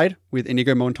Bride with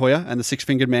Inigo Montoya and the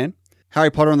Six-Fingered Man.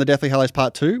 Harry Potter and the Deathly Hallows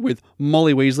Part 2 with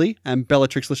Molly Weasley and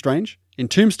Bellatrix Lestrange. In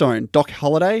Tombstone, Doc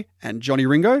Holliday and Johnny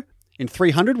Ringo. In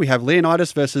 300, we have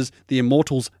Leonidas versus the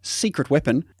Immortal's secret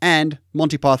weapon, and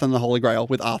Monty Python and the Holy Grail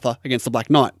with Arthur against the Black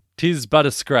Knight. 'Tis but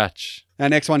a scratch. Our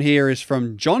next one here is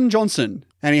from John Johnson,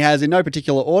 and he has, in no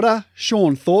particular order,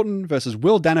 Sean Thornton versus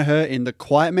Will Danaher in The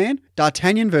Quiet Man,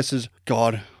 D'Artagnan versus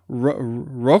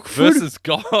Rockford? Versus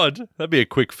God. That'd be a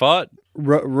quick fight.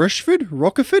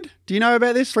 Rockeford? Do you know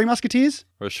about this? Three Musketeers?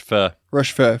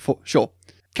 Rochefort, sure.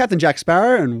 Captain Jack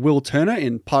Sparrow and Will Turner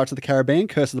in Pirates of the Caribbean,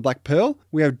 Curse of the Black Pearl.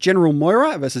 We have General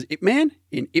Moira versus Ip Man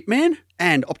in Ip Man,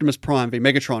 and Optimus Prime v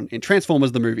Megatron in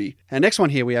Transformers the movie. And next one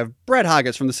here, we have Brad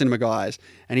Hargis from the Cinema Guys,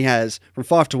 and he has, from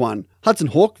 5 to 1, Hudson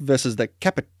Hawk versus the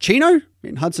Cappuccino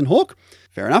in Hudson Hawk.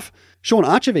 Fair enough. Sean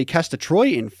Archer v Castor Troy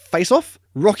in Face Off.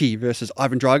 Rocky versus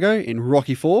Ivan Drago in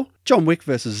Rocky 4. John Wick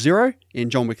versus Zero in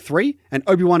John Wick 3. And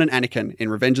Obi-Wan and Anakin in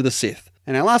Revenge of the Sith.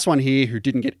 And our last one here, who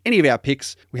didn't get any of our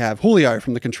picks, we have Julio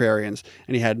from the Contrarians.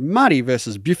 And he had Marty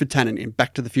versus Buford Tannen in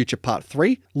Back to the Future Part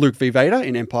 3. Luke v Vader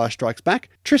in Empire Strikes Back.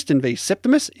 Tristan v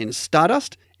Septimus in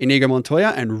Stardust. Inigo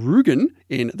Montoya and Rugen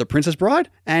in The Princess Bride.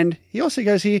 And he also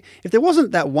goes here, if there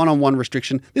wasn't that one-on-one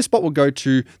restriction, this spot will go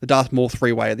to the Darth Maul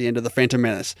three-way at the end of The Phantom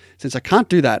Menace. Since I can't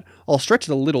do that, I'll stretch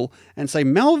it a little and say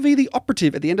Mal v the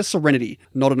Operative at the end of Serenity.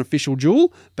 Not an official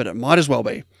duel, but it might as well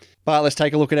be. But let's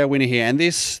take a look at our winner here. And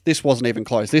this wasn't even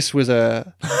close. This was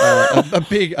a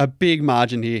big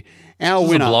margin here. Our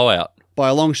winner, a blowout by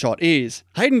a long shot, is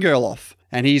Hayden Gerloff.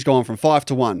 And he's gone from 5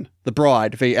 to 1. The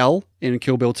Bride v L in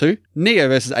Kill Bill 2. Neo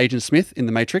versus Agent Smith in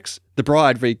The Matrix. The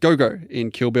Bride v Gogo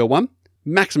in Kill Bill 1.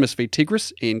 Maximus v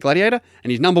Tigris in Gladiator.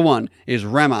 And his number 1 is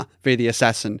Rama v the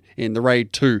Assassin in The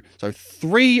Raid 2. So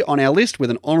 3 on our list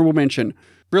with an honourable mention.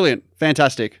 Brilliant.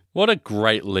 Fantastic. What a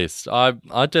great list. I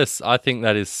think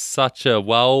that is such a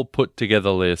well put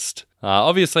together list.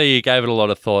 Obviously, you gave it a lot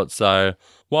of thought, so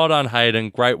well done, Hayden.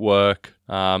 Great work.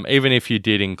 Even if you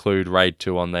did include Raid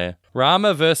 2 on there.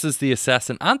 Rama versus the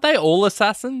Assassin. Aren't they all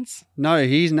assassins? No,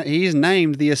 he's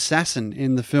named the Assassin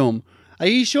in the film. Are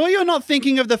you sure you're not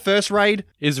thinking of the first Raid?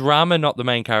 Is Rama not the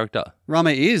main character?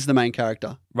 Rama is the main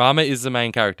character. Rama is the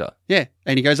main character. Yeah,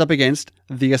 and he goes up against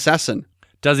the Assassin.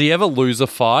 Does he ever lose a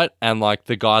fight and like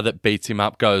the guy that beats him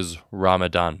up goes,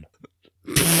 Ramadan?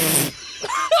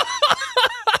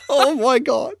 Oh my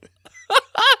God.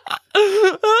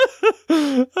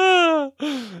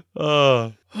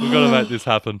 Oh, we've got to make this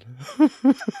happen.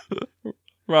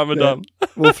 Ramadan. Yeah.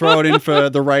 We'll throw it in for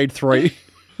the Raid 3.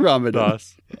 Ramadan.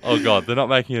 Nice. Oh God, they're not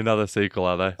making another sequel,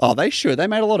 are they? Oh, they should. They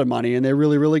made a lot of money and they're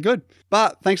really, really good.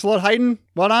 But thanks a lot, Hayden.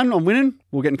 Well done on winning.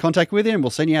 We'll get in contact with you and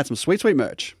we'll send you out some sweet, sweet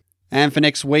merch. And for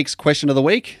next week's question of the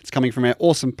week, it's coming from our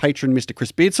awesome patron, Mr.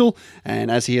 Chris Beardsall.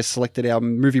 And as he has selected our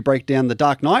movie breakdown, The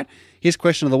Dark Knight, his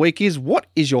question of the week is, what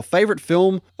is your favourite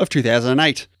film of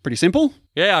 2008? Pretty simple.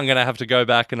 Yeah, I'm going to have to go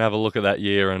back and have a look at that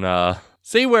year and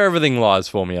see where everything lies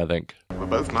for me, I think. We're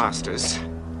both masters.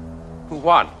 Who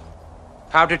won?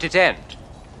 How did it end?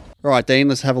 All right, Dean,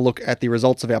 let's have a look at the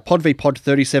results of our Pod v Pod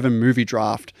 37 movie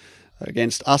draft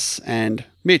against us and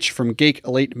Mitch from Geek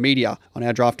Elite Media on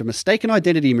our draft of Mistaken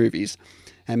Identity movies.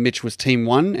 And Mitch was Team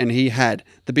 1, and he had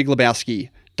The Big Lebowski,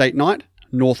 Date Night,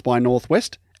 North by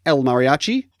Northwest, El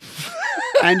Mariachi,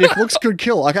 and If Looks Could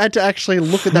Kill. I had to actually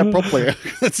look at that properly.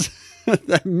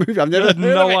 That movie, I've never I had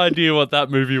heard no of it. idea what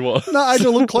that movie was. No, I had to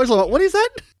look closely. I'm like, what is that?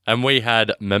 And we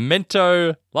had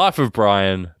Memento, Life of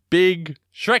Brian, Big,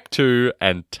 Shrek 2,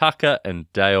 and Tucker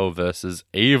and Dale versus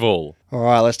Evil. All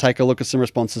right, let's take a look at some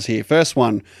responses here. First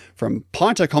one from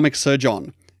Pinter Comics Sir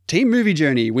John. Team Movie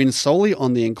Journey wins solely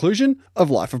on the inclusion of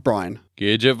Life of Brian.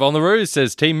 Gidget Von the Ruse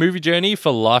says Team Movie Journey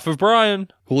for Life of Brian.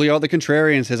 Julio the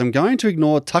Contrarian says, I'm going to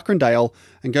ignore Tucker and Dale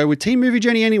and go with Team Movie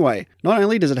Journey anyway. Not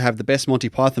only does it have the best Monty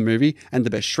Python movie and the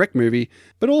best Shrek movie,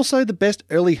 but also the best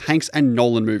early Hanks and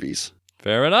Nolan movies.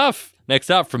 Fair enough. Next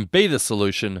up from Be The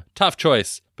Solution. Tough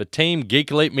choice, but Team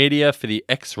Geek Elite Media for the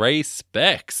X-Ray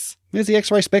Specs. Where's the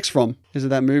X-Ray Specs from? Is it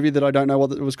that movie that I don't know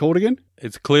what it was called again?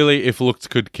 It's clearly If Looks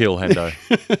Could Kill, Hendo.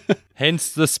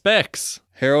 Hence the specs.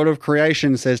 Herald of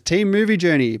Creation says Team Movie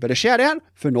Journey, but a shout out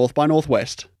for North by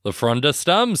Northwest. LaFronda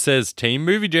Stum says Team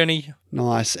Movie Journey.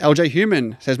 Nice. LJ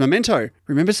Human says Memento.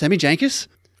 Remember Sammy Jankis?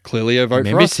 Clearly a vote for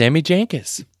Remember us. Sammy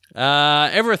Jankis.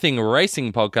 Everything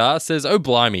Racing Podcast says, oh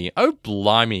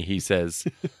blimey, he says.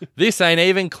 This ain't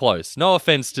even close. No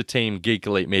offense to Team Geek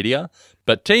Elite Media,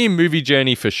 but Team Movie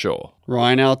Journey for sure.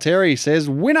 Ryan Alteri says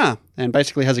winner, and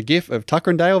basically has a gif of Tucker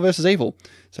and Dale versus Evil.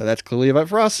 So that's clearly a vote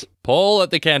for us. Paul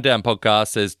at the Countdown Podcast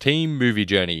says Team Movie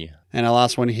Journey. And our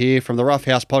last one here from the Rough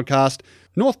House Podcast,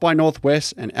 North by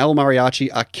Northwest and El Mariachi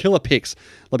are killer picks.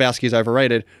 Lebowski is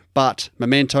overrated, but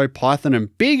Memento, Python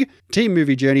and Big, Team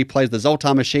Movie Journey plays the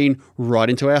Zoltar machine right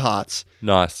into our hearts.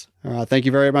 Nice. All right, thank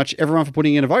you very much, everyone, for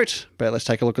putting in a vote. But let's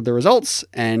take a look at the results.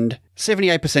 And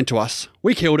 78% to us.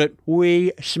 We killed it.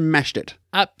 We smashed it.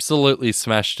 Absolutely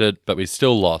smashed it, but we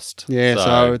still lost. Yeah,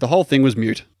 so the whole thing was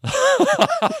mute.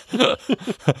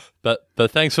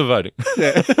 but thanks for voting.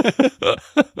 Yeah.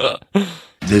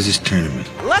 This is tournament.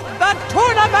 Let the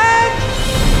tournament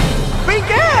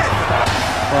begin!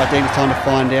 All right, Dean, it's time to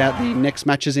find out the next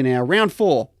matches in our round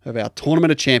 4 of our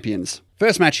Tournament of Champions.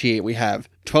 First match here, we have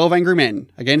 12 Angry Men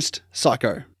against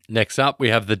Psycho. Next up, we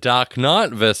have The Dark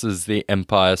Knight versus The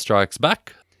Empire Strikes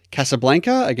Back.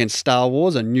 Casablanca against Star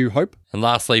Wars A New Hope. And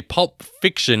lastly, Pulp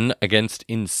Fiction against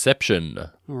Inception.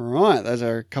 All right, those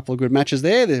are a couple of good matches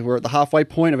there. We're at the halfway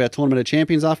point of our Tournament of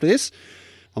Champions after this.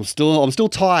 I'm still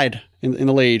tied in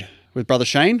the lead with Brother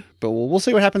Shane, but we'll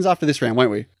see what happens after this round,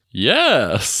 won't we?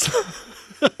 Yes!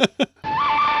 The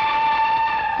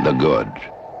good.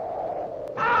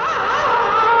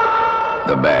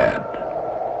 The bad.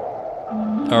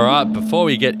 All right, before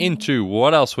we get into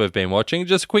what else we've been watching,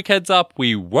 just a quick heads up,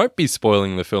 we won't be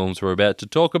spoiling the films we're about to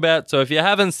talk about, so if you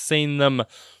haven't seen them,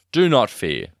 do not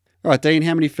fear. All right, Dean,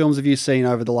 how many films have you seen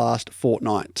over the last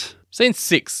fortnight? Seen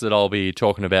 6 that I'll be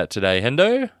talking about today,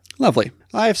 Hendo. Lovely.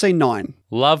 I have seen 9.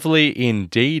 Lovely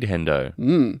indeed, Hendo.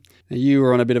 Now, you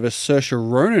were on a bit of a Saoirse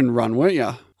Ronan run, weren't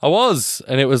you? I was,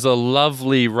 and it was a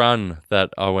lovely run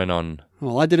that I went on.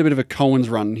 Well, I did a bit of a Coen's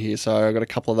run here, so I've got a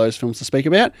couple of those films to speak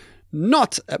about.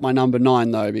 Not at my number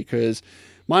 9, though, because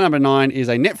my number 9 is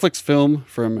a Netflix film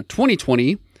from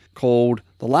 2020 called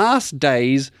The Last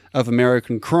Days of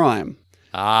American Crime.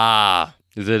 Ah,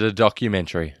 is it a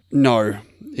documentary? No,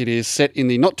 it is set in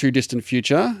the not-too-distant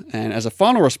future, and as a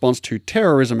final response to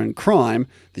terrorism and crime,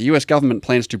 the US government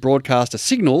plans to broadcast a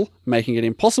signal making it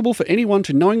impossible for anyone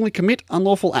to knowingly commit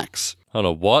unlawful acts. Hold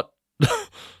on, what?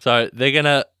 So they're going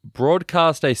to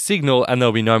broadcast a signal and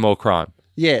there'll be no more crime?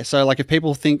 Yeah, so like if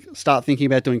people start thinking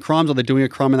about doing crimes or they're doing a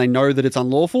crime and they know that it's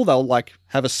unlawful, they'll like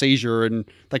have a seizure and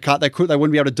they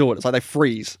wouldn't be able to do it. It's like they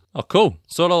freeze. Oh, cool.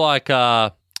 Sort of like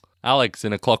Alex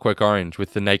in A Clockwork Orange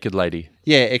with the naked lady.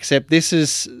 Yeah, except this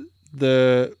is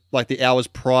the hours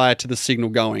prior to the signal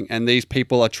going, and these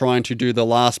people are trying to do the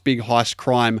last big heist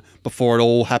crime before it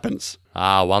all happens.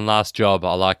 Ah, one last job.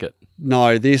 I like it.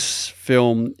 No, this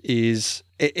film is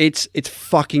it's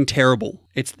fucking terrible.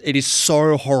 It is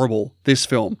so horrible, this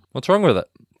film. What's wrong with it?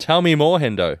 Tell me more,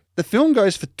 Hendo. The film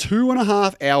goes for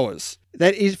 2.5 hours.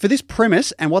 That is, for this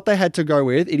premise and what they had to go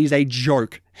with, it is a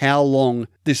joke how long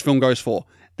this film goes for.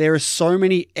 There are so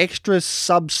many extra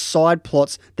side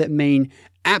plots that mean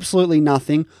absolutely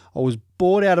nothing. I was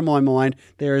bored out of my mind.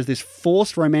 There is this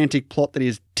forced romantic plot that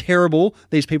is terrible.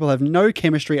 These people have no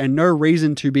chemistry and no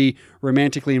reason to be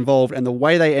romantically involved, and the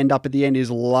way they end up at the end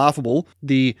is laughable.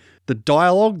 The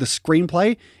dialogue, the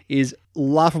screenplay is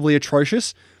laughably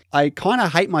atrocious. I kind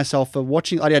of hate myself for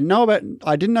watching. I didn't know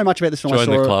much about this film. Join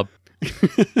the club.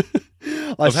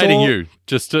 I'm hating you,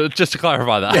 just to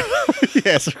clarify that.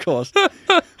 Yes, of course.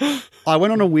 I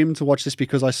went on a whim to watch this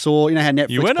because I saw, how Netflix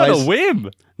You went on a whim?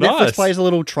 Netflix Nice. plays a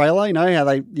little trailer,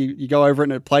 how you go over it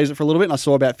and it plays it for a little bit, and I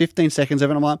saw about 15 seconds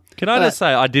of it, and I'm like... Can I just say,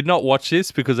 I did not watch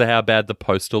this because of how bad the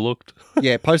poster looked.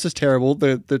 Yeah, poster's terrible.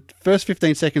 The first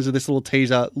 15 seconds of this little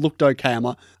teaser looked okay. I'm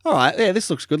like, all right, yeah, this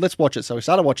looks good. Let's watch it. So we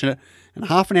started watching it, and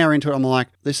half an hour into it, I'm like,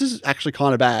 this is actually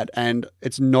kind of bad, and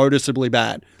it's noticeably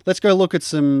bad. Let's go look at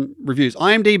some reviews.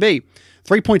 IMDb,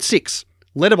 3.6.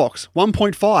 Letterboxd,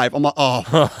 1.5. I'm like, oh,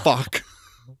 fuck.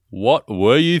 What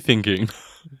were you thinking?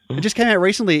 It just came out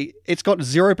recently. It's got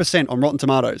 0% on Rotten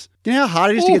Tomatoes. Do you know how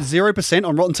hard it is to get 0%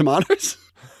 on Rotten Tomatoes?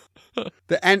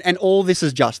 And all this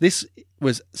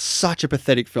was such a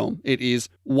pathetic film. It is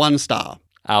 1 star.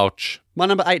 Ouch. My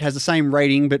number 8 has the same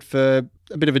rating, but for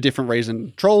a bit of a different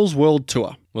reason. Trolls World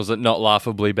Tour. Was it not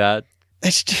laughably bad?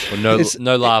 Or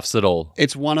no laughs at all?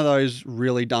 It's one of those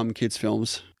really dumb kids'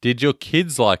 films. Did your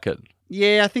kids like it?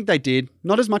 Yeah, I think they did.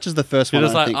 Not as much as the first one.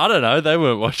 I don't know. They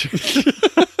weren't watching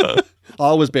it.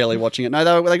 I was barely watching it.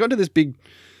 No, they got to this big,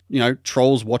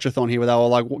 Trolls watchathon here where they were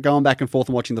like going back and forth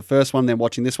and watching the first one, then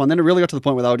watching this one. Then it really got to the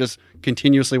point where they were just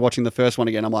continuously watching the first one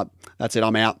again. I'm like, that's it.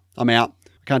 I'm out. I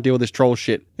can't deal with this troll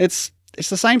shit. It's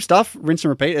the same stuff, rinse and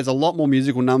repeat. There's a lot more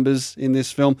musical numbers in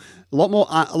this film. A lot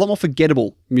more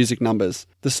forgettable music numbers.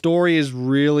 The story is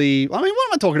really... what am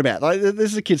I talking about?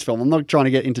 This is a kids' film. I'm not trying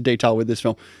to get into detail with this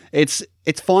film. It's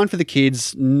fine for the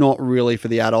kids, not really for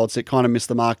the adults. It kind of missed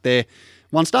the mark there.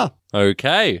 1 star.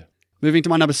 Okay. Moving to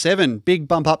my number 7, big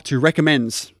bump up to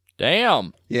recommends.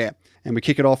 Damn. Yeah. And we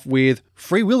kick it off with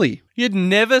Free Willy. You'd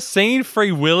never seen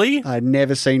Free Willy? I'd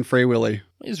never seen Free Willy.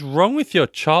 What is wrong with your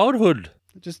childhood?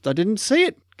 I didn't see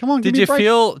it. Come on, give me a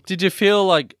break. Did you feel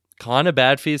like kind of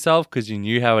bad for yourself because you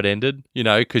knew how it ended?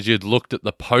 Because you'd looked at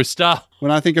the poster.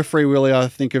 When I think of Free Willy, I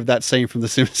think of that scene from The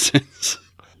Simpsons.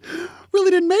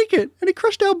 Willy didn't make it, and he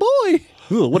crushed our boy.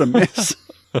 Ooh, what a mess.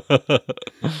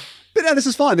 But no, this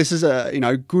is fine. This is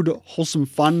a good, wholesome,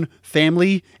 fun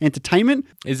family entertainment.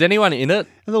 Is anyone in it?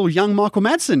 A little young Michael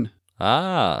Madsen.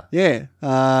 Ah. Yeah.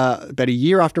 About a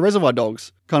year after Reservoir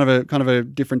Dogs. Kind of a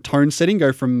different tone setting.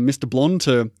 Go from Mr. Blonde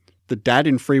to the dad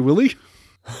in Free Willy.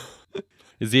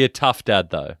 Is he a tough dad,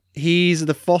 though? He's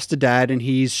the foster dad, and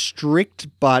he's strict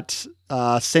but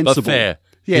sensible. But fair.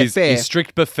 Yeah, fair. He's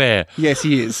strict but fair. Yes,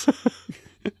 he is.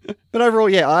 But overall,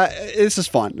 yeah, this is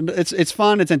fun. It's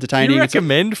fun. It's entertaining. You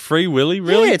recommend Free Willy,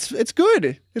 really? Yeah, it's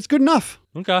good. It's good enough.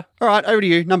 Okay. All right, over to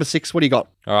you. Number 6, what do you got?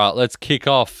 All right, let's kick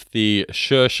off the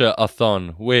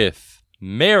Saoirse-a-thon with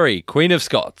Mary, Queen of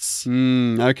Scots.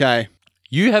 Okay.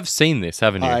 You have seen this,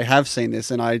 haven't you? I have seen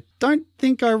this, and I don't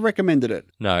think I recommended it.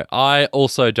 No, I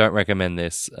also don't recommend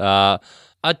this. The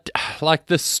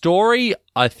story,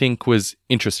 I think, was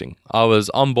interesting. I was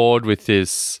on board with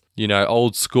this,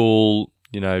 old school,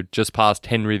 just past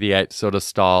Henry VIII sort of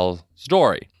style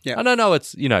story. Yeah. I don't know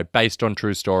it's, based on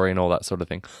true story and all that sort of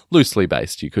thing. Loosely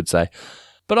based, you could say.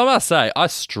 But I must say, I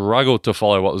struggled to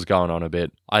follow what was going on a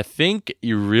bit. I think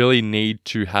you really need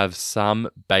to have some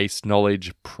base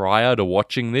knowledge prior to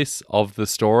watching this of the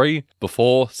story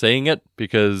before seeing it,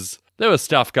 because there was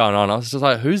stuff going on. I was just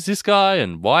like, who's this guy?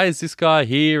 And why is this guy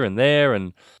here and there?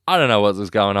 And I don't know what was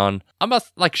going on.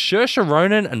 Saoirse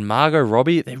Ronan and Margot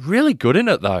Robbie, they're really good in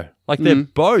it though. They're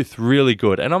both really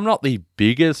good. And I'm not the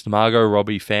biggest Margot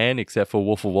Robbie fan except for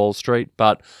Wolf of Wall Street,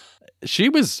 but she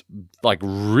was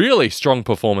really strong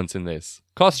performance in this.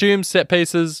 Costumes, set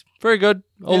pieces, very good.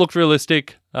 All looked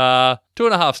realistic.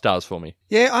 2.5 stars for me.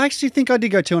 Yeah, I actually think I did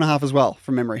go 2.5 as well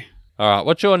from memory. All right,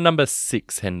 what's your number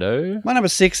 6, Hendo? My number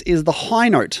 6 is the high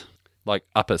note. Like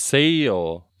upper C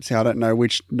or? See, I don't know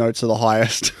which notes are the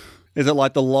highest. Is it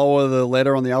like the lower the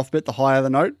letter on the alphabet, the higher the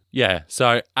note? Yeah,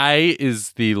 so A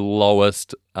is the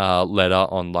lowest letter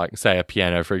on, say, a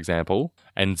piano, for example,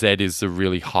 and Z is the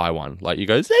really high one. You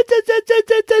go Z, Z, Z, Z,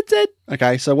 Z, Z, Z.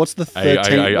 Okay, so what's the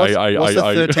 13th? What's the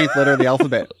 13th letter of the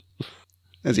alphabet?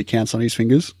 As he counts on his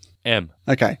fingers. M.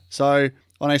 Okay, so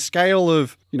on a scale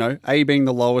of, A being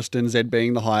the lowest and Z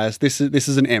being the highest, this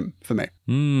is an M for me.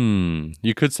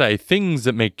 You could say things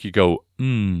that make you go,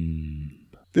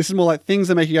 This is more like things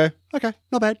that make you go, okay,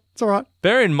 not bad. It's all right.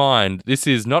 Bear in mind, this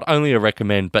is not only a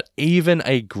recommend, but even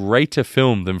a greater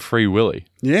film than Free Willy.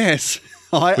 Yes.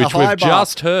 Which we've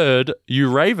just heard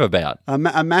you rave about. A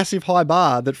massive high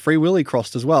bar that Free Willy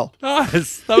crossed as well.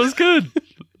 Nice. That was good.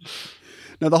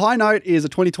 Now, The High Note is a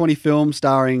 2020 film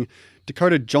starring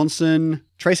Dakota Johnson,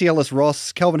 Tracy Ellis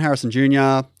Ross, Kelvin Harrison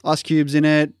Jr., Ice Cube's in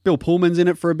it, Bill Pullman's in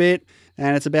it for a bit.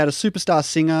 And it's about a superstar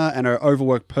singer and her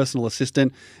overworked personal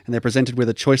assistant, and they're presented with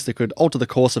a choice that could alter the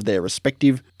course of their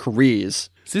respective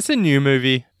careers. Is this a new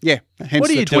movie? Yeah, hence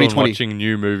what are the you 2020. doing watching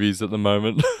new movies at the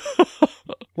moment?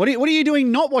 What are you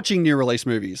doing not watching new release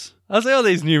movies? I see all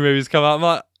these new movies come out. I'm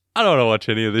like, I don't want to watch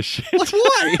any of this shit.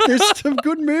 Why? There's some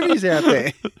good movies out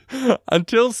there.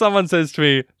 Until someone says to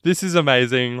me, this is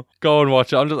amazing, go and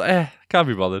watch it. I'm just can't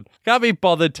be bothered. Can't be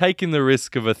bothered taking the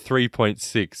risk of a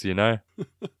 3.6, you know?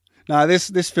 No, this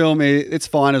film, it's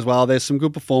fine as well. There's some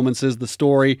good performances. The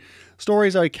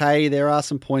story's okay. There are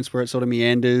some points where it sort of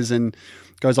meanders and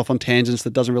goes off on tangents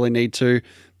that doesn't really need to.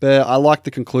 But I like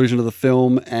the conclusion of the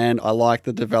film, and I like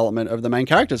the development of the main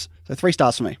characters. So 3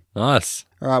 stars for me. Nice.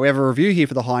 All right, we have a review here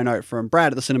for The High Note from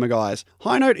Brad at the Cinema Guys.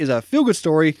 High Note is a feel-good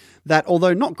story that,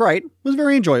 although not great, was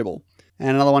very enjoyable.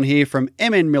 And another one here from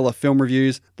MN Miller Film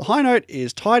Reviews. The High Note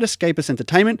is tight escapist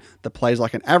entertainment that plays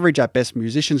like an average at best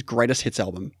musician's greatest hits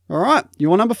album. All right,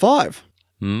 you are number 5.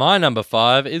 My number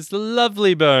 5 is The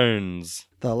Lovely Bones.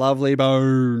 The Lovely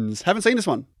Bones. Haven't seen this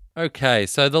one. Okay,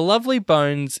 so The Lovely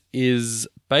Bones is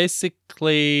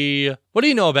basically... What do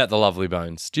you know about The Lovely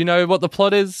Bones? Do you know what the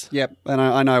plot is? Yep, and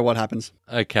I know what happens.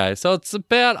 Okay, so it's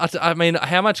about... I mean,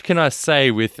 how much can I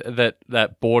say with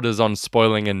that borders on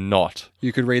spoiling and not?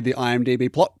 You could read the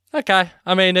IMDb plot. Okay,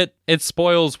 I mean, it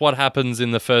spoils what happens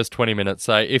in the first 20 minutes.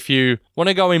 So if you want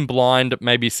to go in blind,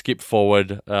 maybe skip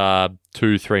forward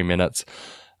 2-3 minutes.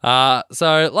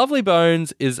 So Lovely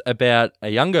Bones is about a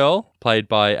young girl played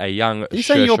by a young... Are you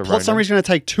saying your plot summary is going to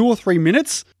take 2 or 3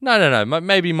 minutes? No.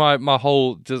 Maybe my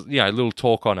whole just little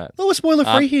talk on it. Oh, we're spoiler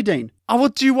free here, Dean. Oh, well,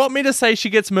 do you want me to say she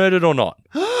gets murdered or not?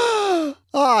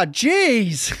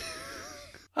 Jeez.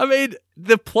 I mean,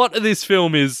 the plot of this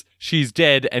film is she's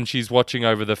dead and she's watching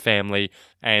over the family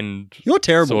and... You're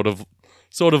terrible.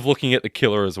 Sort of looking at the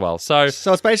killer as well. So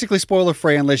it's basically spoiler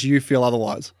free unless you feel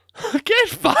otherwise. Get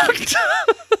fucked.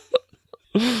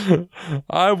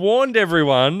 I warned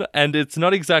everyone, and it's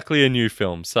not exactly a new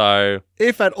film, so...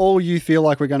 If at all you feel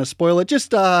like we're going to spoil it,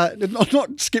 just not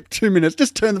skip 2 minutes,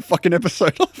 just turn the fucking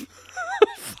episode off.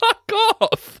 Fuck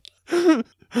off.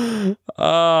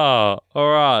 All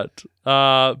right.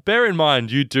 Bear in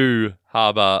mind, you do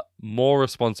harbour more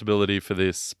responsibility for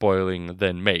this spoiling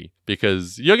than me,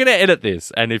 because you're going to edit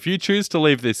this, and if you choose to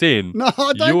leave this in, no,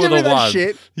 don't give me that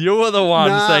shit. You are the one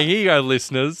saying, here you go,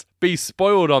 listeners, be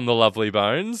spoiled on The Lovely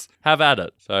Bones, have at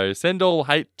it. So send all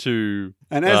hate to...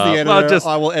 And as the editor,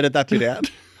 I will edit that bit out.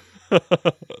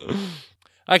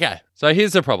 Okay, so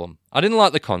here's the problem. I didn't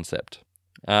like the concept,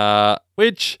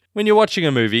 which, when you're watching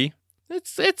a movie,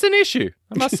 it's an issue,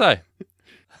 I must say.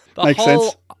 Makes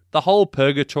sense. The whole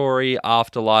purgatory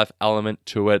afterlife element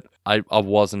to it, I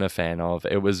wasn't a fan of.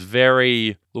 It was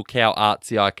very, look how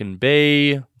artsy I can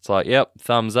be. It's like, yep,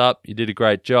 thumbs up. You did a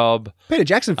great job. Peter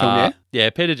Jackson film, yeah? Yeah,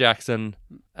 Peter Jackson.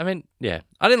 I mean, yeah,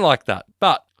 I didn't like that.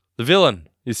 But the villain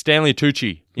is Stanley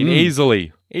Tucci in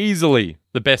easily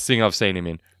the best thing I've seen him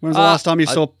in. When was the last time you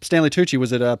saw Stanley Tucci?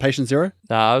 Was it Patient Zero?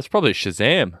 Nah, it was probably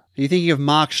Shazam. Are you thinking of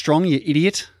Mark Strong, you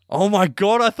idiot? Oh my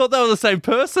God, I thought they were the same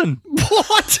person.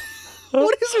 What?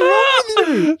 What is wrong with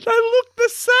you? They look the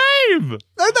same.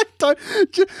 No, they don't.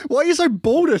 Why are you so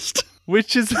baldest?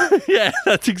 Which is, yeah,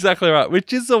 that's exactly right.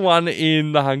 Which is the one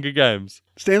in The Hunger Games.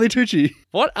 Stanley Tucci.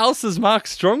 What else has Mark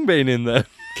Strong been in there?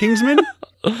 Kingsman?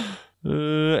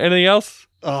 Anything else?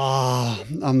 Oh,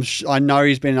 I know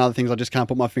he's been in other things. I just can't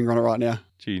put my finger on it right now.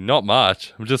 Gee, not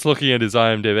much. I'm just looking at his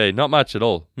IMDb. Not much at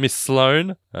all. Miss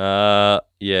Sloane?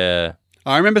 Yeah.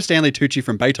 I remember Stanley Tucci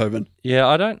from Beethoven. Yeah,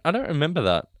 I don't remember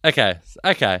that. Okay.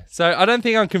 So I don't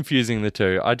think I'm confusing the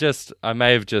two. I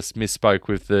may have just misspoke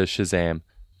with the Shazam.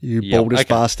 You baldest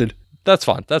bastard. That's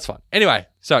fine. Anyway,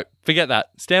 so forget that.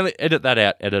 Stanley, edit that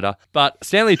out, editor. But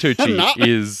Stanley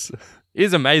Tucci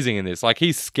is amazing in this. Like,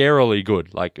 he's scarily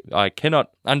good. Like, I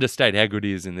cannot understate how good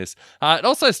he is in this. It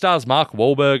also stars Mark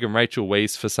Wahlberg and Rachel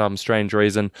Weisz for some strange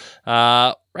reason.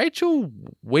 Rachel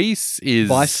Weisz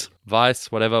is...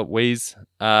 Vice, whatever, Weisz.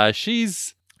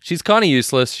 She's kind of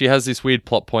useless. She has this weird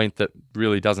plot point that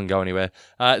really doesn't go anywhere.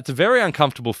 It's a very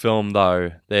uncomfortable film,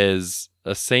 though. There's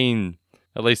a scene,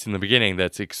 at least in the beginning,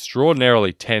 that's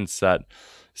extraordinarily tense that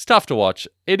it's tough to watch.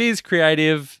 It is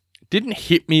creative. Didn't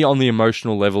hit me on the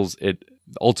emotional levels it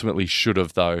ultimately should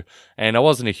have, though. And I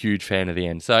wasn't a huge fan of the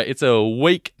end. So it's a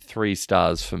weak 3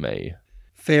 stars for me.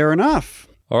 Fair enough.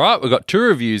 All right, we've got 2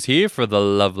 reviews here for the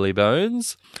Lovely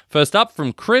Bones. First up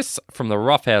from Chris from the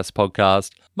Rough House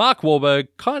podcast. Mark Wahlberg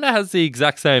kind of has the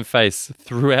exact same face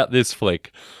throughout this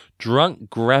flick. Drunk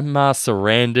Grandma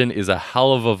Sarandon is a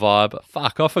hell of a vibe.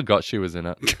 Fuck, I forgot she was in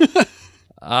it.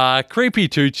 Creepy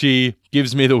Tucci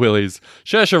gives me the willies.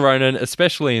 Saoirse Ronan,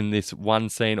 especially in this one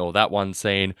scene or that one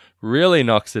scene, really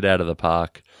knocks it out of the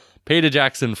park. Peter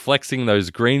Jackson flexing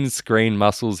those green screen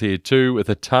muscles here too with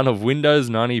a ton of Windows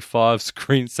 95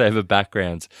 screensaver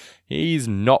backgrounds. He's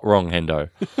not wrong, Hendo.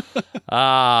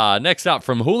 Next up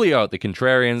from Julio at the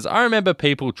Contrarians, I remember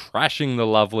people trashing the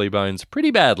Lovely Bones pretty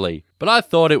badly, but I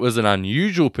thought it was an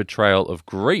unusual portrayal of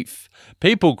grief.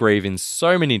 People grieve in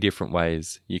so many different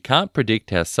ways. You can't predict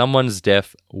how someone's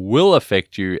death will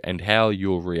affect you and how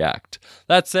you'll react.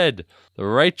 That said, the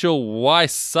Rachel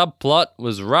Weisz subplot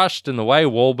was rushed and the way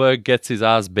Wahlberg gets his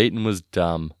ass beaten was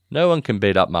dumb. No one can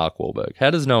beat up Mark Wahlberg. How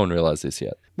does no one realise this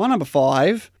yet? My number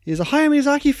 5 is a Hayao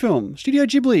Miyazaki film, Studio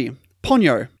Ghibli,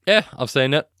 Ponyo. Yeah, I've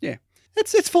seen it. Yeah,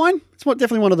 it's fine. It's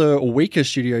definitely one of the weaker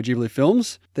Studio Ghibli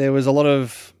films. There was a lot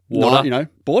of water.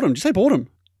 Boredom. Did you say boredom?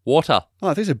 Water. Oh,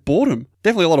 I think it said boredom.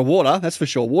 Definitely a lot of water, that's for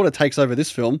sure. Water takes over this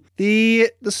film.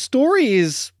 The story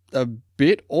is a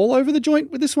bit all over the joint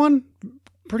with this one.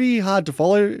 Pretty hard to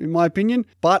follow, in my opinion.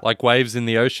 But like waves in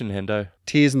the ocean, Hendo.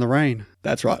 Tears in the rain.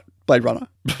 That's right. Blade Runner.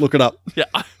 Look it up.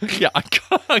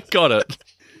 I got it.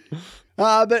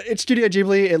 But it's Studio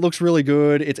Ghibli. It looks really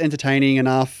good. It's entertaining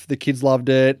enough. The kids loved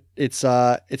it. It's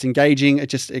engaging.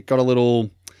 It got a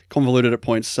little convoluted at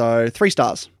points. So 3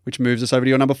 stars, which moves us over to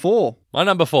your number 4. My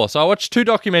number 4. So I watched 2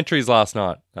 documentaries last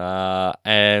night.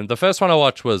 And the first one I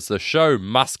watched was The Show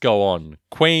Must Go On,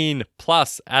 Queen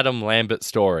plus Adam Lambert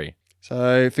story.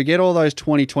 So forget all those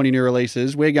 2020 new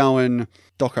releases. We're going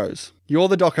docos. You're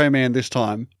the doco man this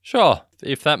time. Sure,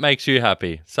 if that makes you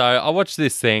happy. So I watched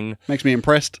this thing. Makes me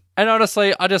impressed. And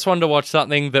honestly, I just wanted to watch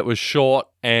something that was short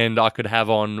and I could have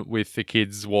on with the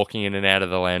kids walking in and out of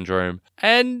the lounge room.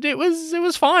 And it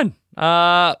was fine.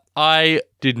 I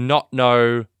did not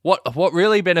know... What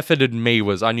really benefited me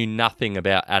was I knew nothing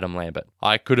about Adam Lambert.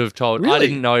 I could have told... Really? I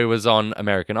didn't know he was on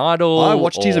American Idol. I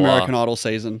watched his American Idol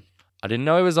season. I didn't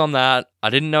know he was on that. I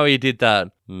didn't know he did that.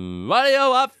 What do you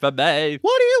want from me?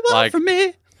 What do you want from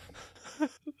me?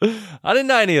 I didn't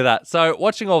know any of that. So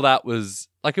watching all that was,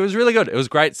 it was really good. It was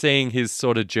great seeing his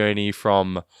sort of journey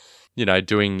from,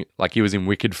 doing, he was in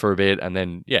Wicked for a bit. And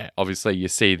then, obviously you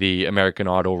see the American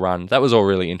Idol run. That was all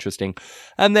really interesting.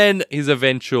 And then his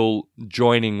eventual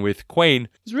joining with Queen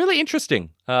was really interesting.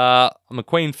 I'm a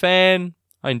Queen fan.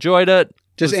 I enjoyed it.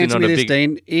 Just answer me this,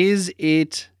 Dean. Is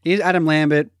Adam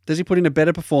Lambert, does he put in a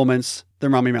better performance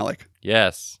than Rami Malek?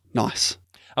 Yes. Nice.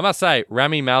 I must say,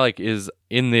 Rami Malek is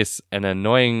in this an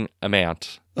annoying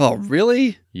amount. Oh,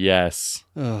 really? Yes.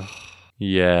 Ugh.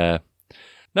 Yeah.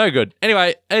 No good.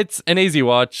 Anyway, it's an easy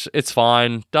watch. It's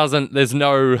fine. There's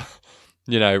no,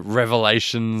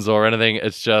 revelations or anything.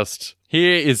 It's just,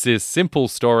 here is this simple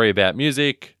story about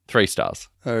music. 3 stars.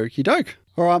 Okie doke.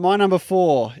 All right, my number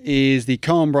 4 is the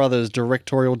Coen Brothers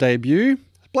directorial debut,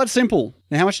 Blood Simple.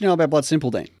 Now, how much do you know about Blood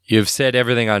Simple, Dean? You've said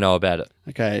everything I know about it.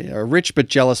 Okay, a rich but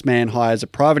jealous man hires a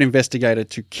private investigator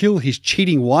to kill his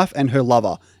cheating wife and her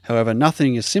lover. However,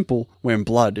 nothing is simple when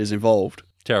blood is involved.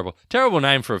 Terrible. Terrible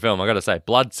name for a film, I gotta say.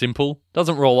 Blood Simple.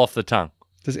 Doesn't roll off the tongue.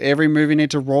 Does every movie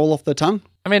need to roll off the tongue?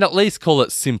 I mean, at least call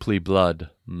it Simply Blood.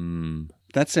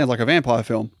 That sounds like a vampire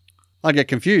film. I'd get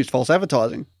confused. False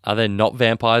advertising. Are there not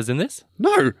vampires in this?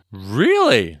 No.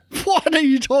 Really? What are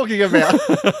you talking about?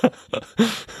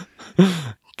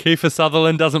 Kiefer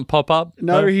Sutherland doesn't pop up?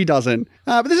 No, he doesn't.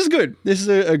 But this is good. This is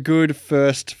a good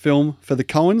first film for the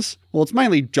Coens. Well, it's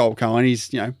mainly Joel Coen. He's,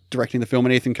 directing the film,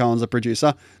 and Ethan Coen's the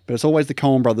producer. But it's always the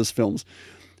Coen brothers films.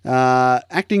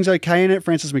 Acting's okay in it.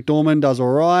 Frances McDormand does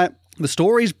all right. The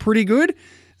story's pretty good.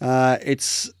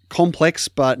 It's complex,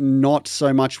 but not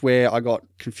so much where I got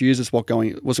confused as what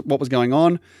was going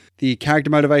on. The character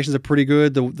motivations are pretty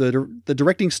good. The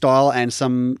directing style and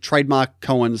some trademark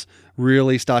Coens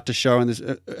really start to show in this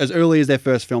as early as their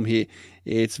first film here.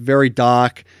 It's very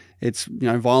dark. It's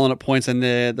violent at points, and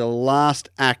the last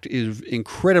act is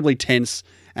incredibly tense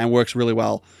and works really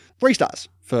well. 3 stars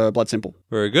for Blood Simple.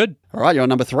 Very good. All right, you're on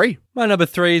number 3. My number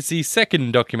 3 is the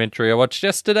second documentary I watched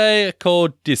yesterday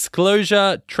called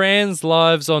Disclosure: Trans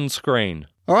Lives on Screen.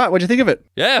 All right, what'd you think of it?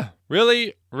 Yeah,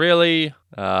 really, really,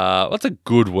 what's a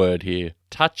good word here?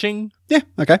 Touching? Yeah,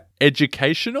 okay.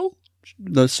 Educational?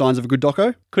 The signs of a good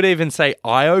doco? Could even say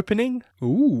eye-opening.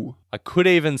 Ooh. I could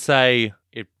even say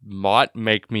it might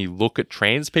make me look at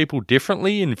trans people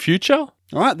differently in future.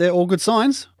 All right, they're all good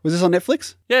signs. Was this on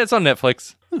Netflix? Yeah, it's on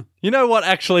Netflix. You know what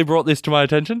actually brought this to my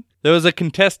attention? There was a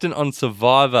contestant on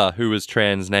Survivor who was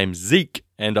trans named Zeke,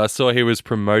 and I saw he was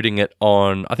promoting it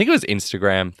on, I think it was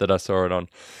Instagram that I saw it on.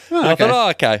 And I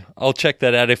thought, okay, I'll check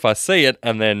that out if I see it,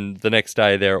 and then the next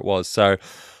day there it was. So,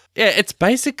 yeah,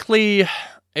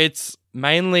 it's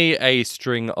mainly a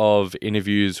string of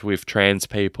interviews with trans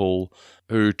people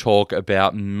who talk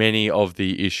about many of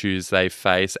the issues they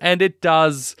face, and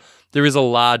there is a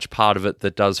large part of it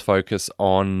that does focus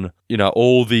on,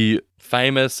 all the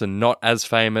famous and not as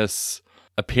famous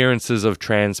appearances of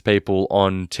trans people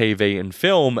on TV and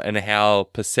film, and how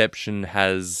perception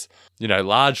has,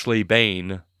 largely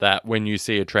been that when you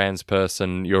see a trans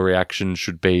person, your reaction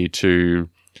should be to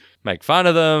make fun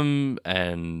of them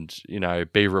and,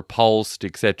 be repulsed,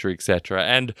 etc., etc.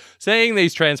 And seeing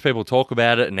these trans people talk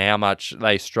about it and how much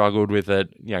they struggled with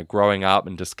it, growing up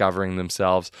and discovering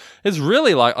themselves, is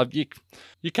really like,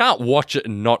 you can't watch it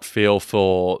and not feel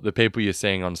for the people you're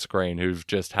seeing on screen who've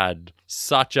just had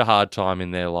such a hard time in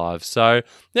their lives. So,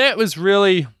 yeah, it was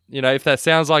really, if that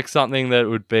sounds like something that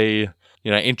would be,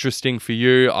 interesting for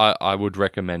you, I would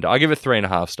recommend it. I give it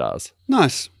 3.5 stars.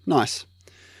 Nice.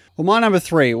 Well, my number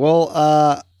 3. Well,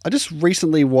 I just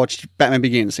recently watched Batman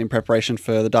Begins in preparation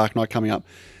for The Dark Knight coming up.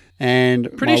 And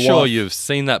pretty sure you've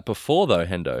seen that before, though,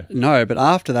 Hendo. No, but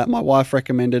after that, my wife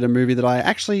recommended a movie that I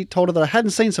actually told her that I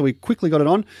hadn't seen, so we quickly got it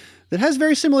on. That has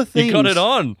very similar themes. You got it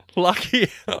on. Lucky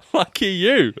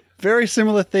you. Very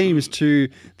similar themes to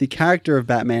the character of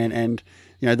Batman and,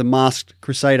 the Masked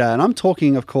Crusader. And I'm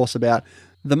talking, of course, about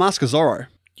The Mask of Zorro.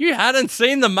 You hadn't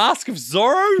seen The Mask of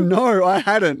Zorro? No, I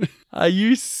hadn't. Are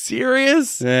you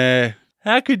serious? Yeah.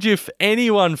 How could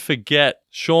anyone forget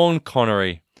Sean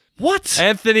Connery? What?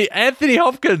 Anthony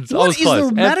Hopkins. What is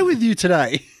the matter with you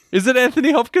today? Is it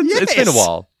Anthony Hopkins? Yes. It's been a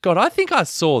while. God, I think I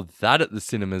saw that at the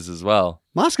cinemas as well.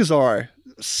 Mask of Zorro.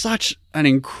 Such an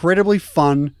incredibly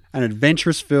fun and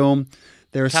adventurous film.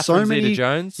 There are Catherine so many.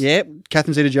 Zeta-Jones. Yeah,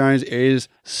 Catherine Zeta-Jones is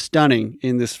stunning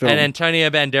in this film. And Antonio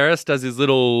Banderas does his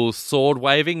little sword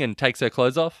waving and takes her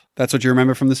clothes off. That's what you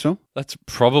remember from this film? That's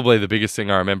probably the biggest thing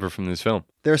I remember from this film.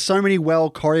 There are so many well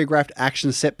choreographed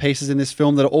action set pieces in this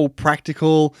film that are all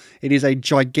practical. It is a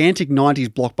gigantic 90s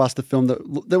blockbuster film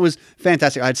that was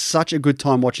fantastic. I had such a good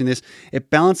time watching this. It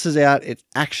balances out its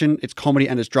action, its comedy,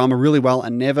 and its drama really well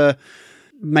and never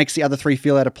makes the other three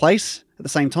feel out of place at the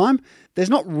same time. There's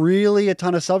not really a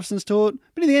ton of substance to it,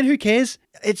 but in the end, who cares?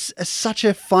 It's such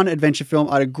a fun adventure film.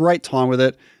 I had a great time with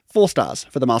it. 4 stars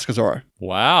for The Mask of Zorro.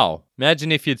 Wow.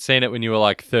 Imagine if you'd seen it when you were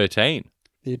like 13.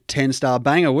 Be a 10-star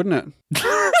banger, wouldn't it?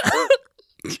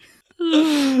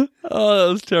 Oh,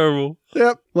 that was terrible.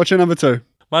 Yep. What's your number 2?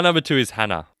 My number 2 is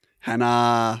Hannah.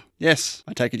 Hannah. Yes,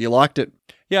 I take it you liked it.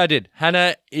 Yeah, I did.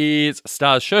 Hannah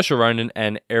stars Saoirse Ronan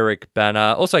and Eric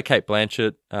Bana, also Cate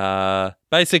Blanchett.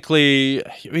 Basically,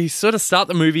 we sort of start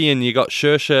the movie and you got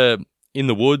Saoirse in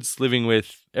the woods living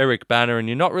with Eric Bana and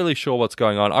you're not really sure what's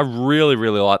going on. I really,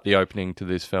 really like the opening to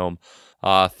this film.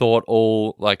 I thought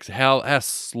how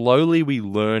slowly we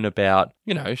learn about,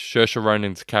 Saoirse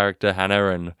Ronan's character, Hannah,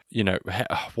 and,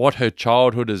 what her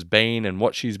childhood has been and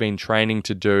what she's been training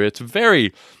to do.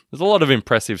 There's a lot of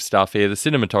impressive stuff here. The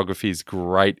cinematography is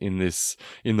great in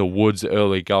the woods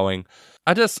early going.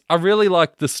 I really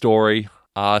liked the story.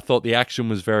 I thought the action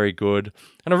was very good.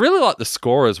 And I really liked the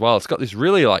score as well. It's got this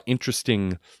really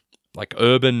interesting,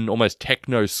 urban, almost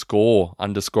techno score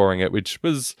underscoring it, which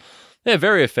was,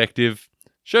 very effective.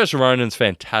 Saoirse Ronan's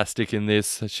fantastic in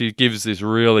this. She gives this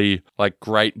really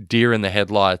great deer in the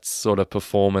headlights sort of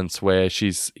performance where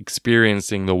she's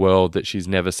experiencing the world that she's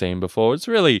never seen before. It's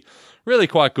really, really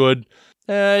quite good.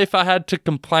 If I had to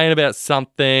complain about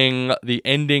something, the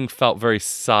ending felt very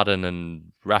sudden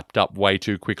and wrapped up way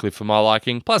too quickly for my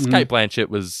liking. Plus, Cate Blanchett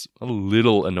was a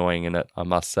little annoying in it, I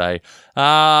must say.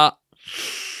 I'm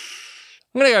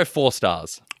going to go 4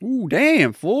 stars. Ooh,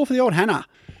 damn. 4 for the old Hannah.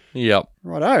 Yep.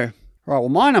 Righto. Right, well,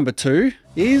 my number 2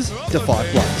 is The Five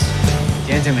Bloods.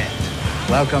 Gentlemen,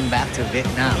 welcome back to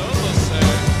Vietnam.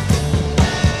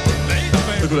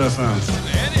 Look what I found.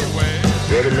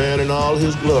 Dirty man in all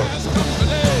his glory.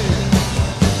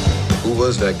 Who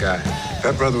was that guy?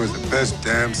 That brother was the best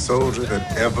damn soldier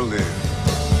that ever lived.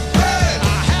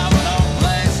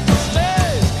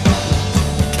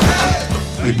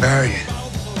 We bury it.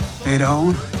 Later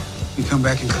on, we come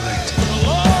back and collect.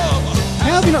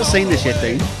 How have you not seen this yet,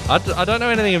 Dean? I don't know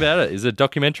anything about it. Is it a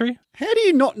documentary? How do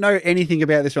you not know anything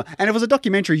about this film? And if it was a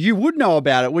documentary, you would know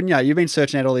about it, wouldn't you? You've been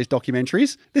searching out all these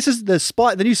documentaries. This is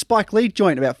the new Spike Lee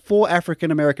joint about 4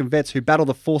 African-American vets who battle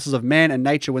the forces of man and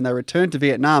nature when they return to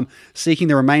Vietnam, seeking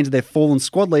the remains of their fallen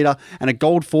squad leader and a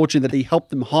gold fortune that he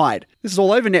helped them hide. This is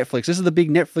all over Netflix. This is the big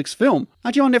Netflix film.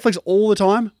 Aren't you on Netflix all the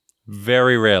time?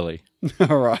 Very rarely.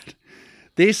 All right.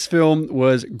 This film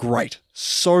was great.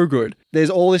 So good. There's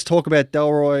all this talk about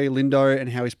Delroy Lindo and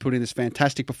how he's put in this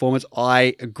fantastic performance.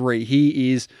 I agree.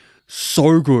 He is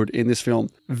so good in this film.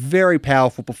 Very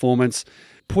powerful performance.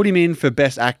 Put him in for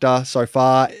Best Actor so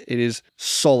far. It is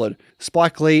solid.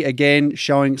 Spike Lee, again,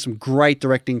 showing some great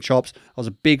directing chops. I was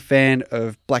a big fan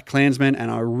of Black Klansman, and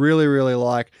I really, really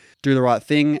like Do the Right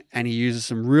Thing, and he uses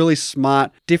some really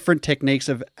smart, different techniques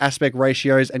of aspect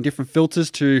ratios and different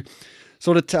filters to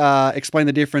sort of explain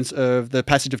the difference of the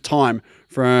passage of time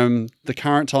from the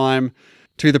current time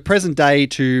to the present day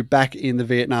to back in the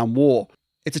Vietnam War.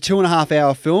 It's a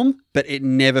 2.5-hour film, but it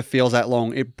never feels that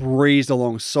long. It breezed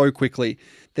along so quickly.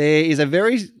 There is a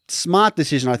very smart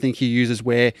decision I think he uses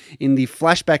where in the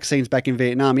flashback scenes back in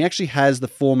Vietnam, he actually has the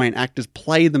 4 main actors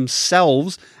play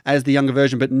themselves as the younger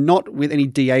version, but not with any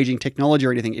de-aging technology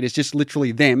or anything. It is just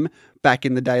literally them back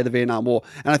in the day of the Vietnam War.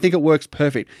 And I think it works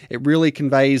perfect. It really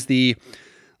conveys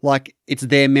it's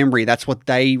their memory. That's what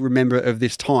they remember of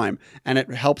this time. And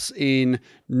it helps in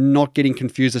not getting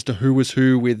confused as to who was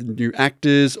who with new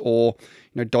actors or,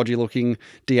 dodgy looking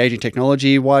de-aging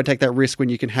technology. Why take that risk when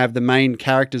you can have the main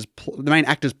actors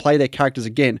play their characters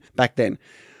again back then?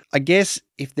 I guess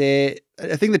a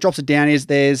thing that drops it down is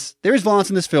there is violence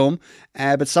in this film,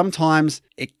 but sometimes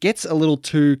it gets a little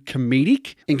too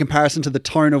comedic in comparison to the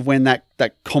tone of when that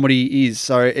comedy is.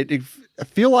 So I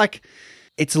feel like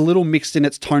it's a little mixed in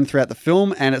its tone throughout the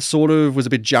film, and it sort of was a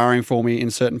bit jarring for me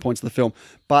in certain points of the film.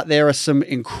 But there are some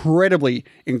incredibly,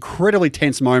 incredibly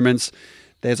tense moments.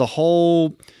 There's a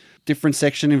whole different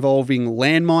section involving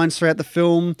landmines throughout the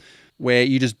film where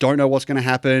you just don't know what's going to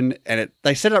happen. And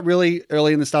they set it up really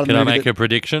early in the start of the movie. Can I make a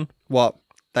prediction? What?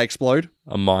 They explode?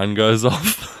 A mine goes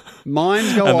off.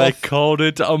 Mines go off. And they called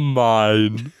it a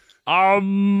mine. A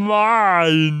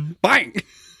mine. Bang!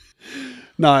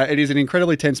 No, it is an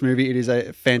incredibly tense movie. It is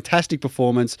a fantastic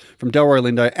performance from Delroy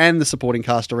Lindo and the supporting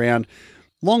cast around.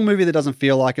 Long movie that doesn't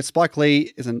feel like it. Spike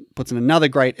Lee puts in another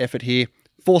great effort here.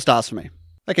 4 stars for me.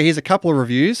 Okay, here's a couple of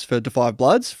reviews for Da 5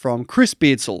 Bloods from Chris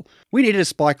Beardsall. We needed a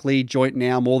Spike Lee joint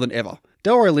now more than ever.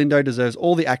 Delroy Lindo deserves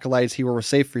all the accolades he will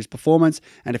receive for his performance,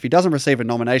 and if he doesn't receive a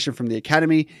nomination from the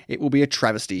Academy, it will be a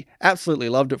travesty. Absolutely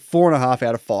loved it, 4.5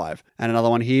 out of 5. And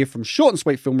another one here from Short and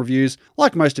Sweet Film Reviews.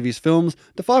 Like most of his films,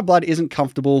 Da 5 Blood isn't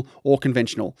comfortable or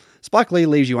conventional. Spike Lee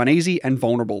leaves you uneasy and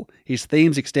vulnerable. His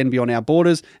themes extend beyond our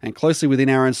borders and closely within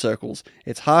our own circles.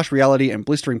 It's harsh reality and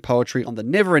blistering poetry on the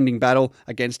never-ending battle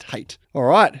against hate. All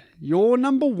right, your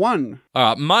number 1. All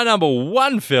right, my number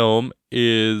 1 film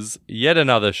is yet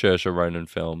another Saoirse Ronan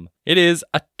film. It is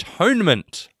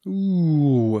Atonement.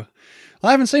 Ooh.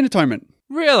 I haven't seen Atonement.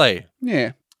 Really?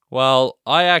 Yeah. Well,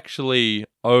 I actually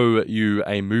owe you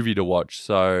a movie to watch,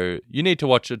 so you need to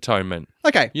watch Atonement.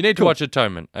 Okay. You need to watch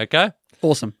Atonement, okay?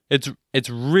 Awesome. It's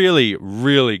really,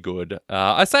 really good.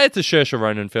 I say it's a Saoirse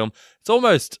Ronan film. It's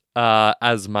almost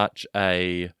as much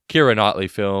a Keira Knightley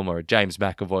film or a James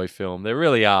McAvoy film. There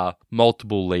really are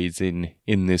multiple leads in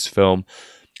this film.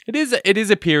 It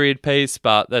is a period piece,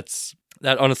 but that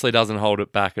honestly doesn't hold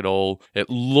it back at all. It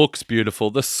looks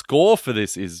beautiful. The score for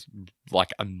this is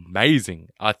amazing.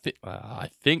 I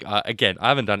think again, I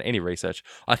haven't done any research.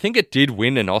 I think it did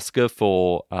win an Oscar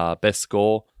for best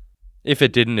score. If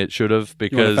it didn't, it should have,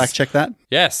 because... You want to fact check that?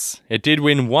 Yes. It did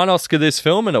win 1 Oscar this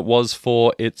film, and it was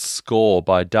for its score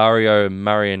by Dario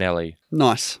Marianelli.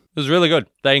 Nice. It was really good.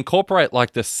 They incorporate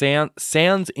the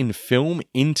sounds in film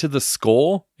into the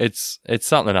score. It's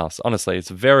something else. Honestly, it's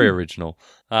very original.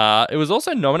 It was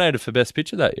also nominated for Best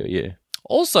Picture that year.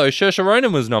 Also, Saoirse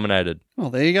Ronan was nominated. Oh,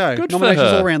 there you go. Good Nominations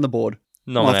for her. all around the board.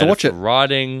 Nominated for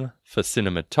writing, for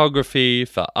cinematography,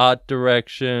 for art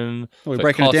direction. We're for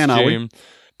breaking costume. it down, are we?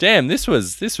 Damn, this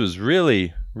was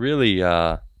really, really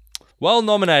well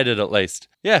nominated at least.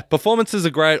 Yeah, performances are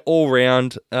great all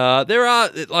round. There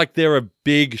are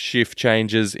big shift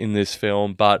changes in this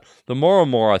film, but the more and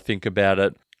more I think about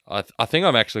it, I think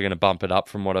I'm actually going to bump it up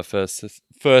from what I first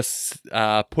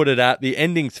put it at. The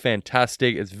ending's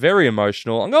fantastic. It's very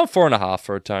emotional. I'm going 4.5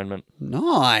 for Atonement.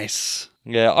 Nice.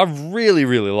 Yeah, I really,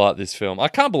 really like this film. I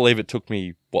can't believe it took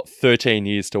me, 13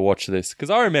 years to watch this, because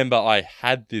I remember I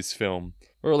had this film,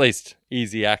 or at least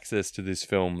easy access to this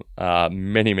film,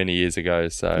 many, many years ago.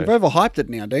 So you've overhyped it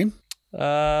now, Dean.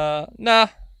 Nah,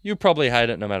 you probably hate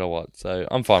it no matter what. So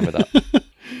I'm fine with that.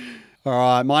 All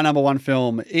right, my number one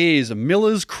film is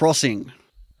Miller's Crossing.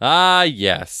 Ah,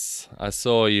 yes. I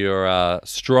saw your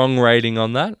strong rating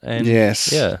on that. And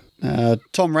yes. Yeah.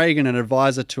 Tom Reagan, an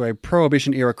advisor to a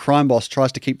Prohibition-era crime boss,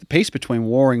 tries to keep the peace between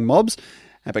warring mobs,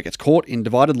 but gets caught in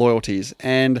divided loyalties.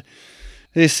 And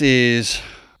this is...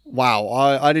 Wow,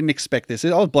 I didn't expect this. I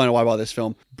was blown away by this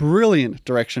film. Brilliant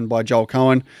direction by Joel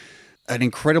Cohen. An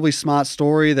incredibly smart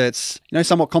story that's,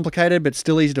 somewhat complicated, but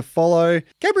still easy to follow.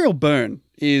 Gabriel Byrne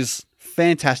is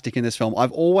fantastic in this film.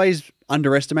 I've always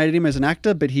underestimated him as an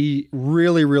actor, but he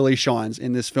really, really shines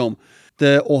in this film.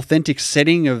 The authentic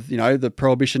setting of, the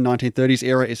Prohibition 1930s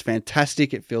era is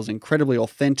fantastic. It feels incredibly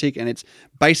authentic, and it's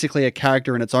basically a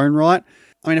character in its own right.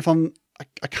 I mean,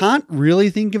 I can't really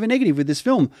think of a negative with this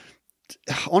film.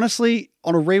 Honestly,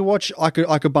 on a rewatch,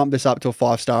 I could bump this up to a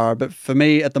 5-star, but for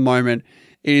me at the moment,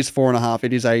 it is 4.5.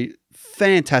 It is a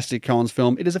fantastic Coen's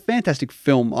film. It is a fantastic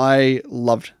film. I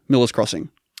loved Miller's Crossing.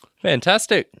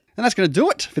 Fantastic. And that's going to do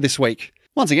it for this week.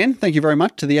 Once again, thank you very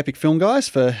much to the Epic Film Guys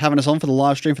for having us on for the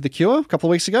live stream for The Cure a couple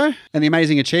of weeks ago, and the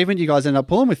amazing achievement you guys ended up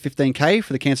pulling with $15,000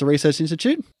 for the Cancer Research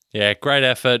Institute. Yeah, great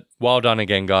effort. Well done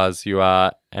again, guys. You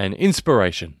are an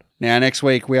inspiration. Now, next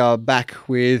week, we are back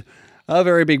with a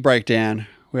very big breakdown.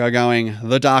 We are going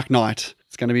The Dark Knight.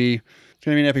 It's going to be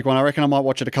an epic one. I reckon I might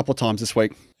watch it a couple of times this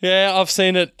week. Yeah, I've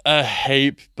seen it a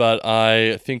heap, but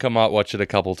I think I might watch it a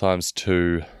couple of times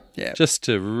too. Yeah. Just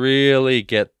to really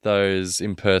get those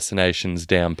impersonations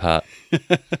down pat.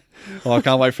 Oh, I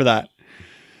can't wait for that.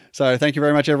 So thank you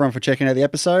very much, everyone, for checking out the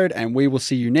episode, and we will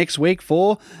see you next week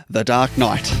for The Dark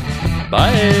Knight.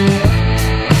 Bye.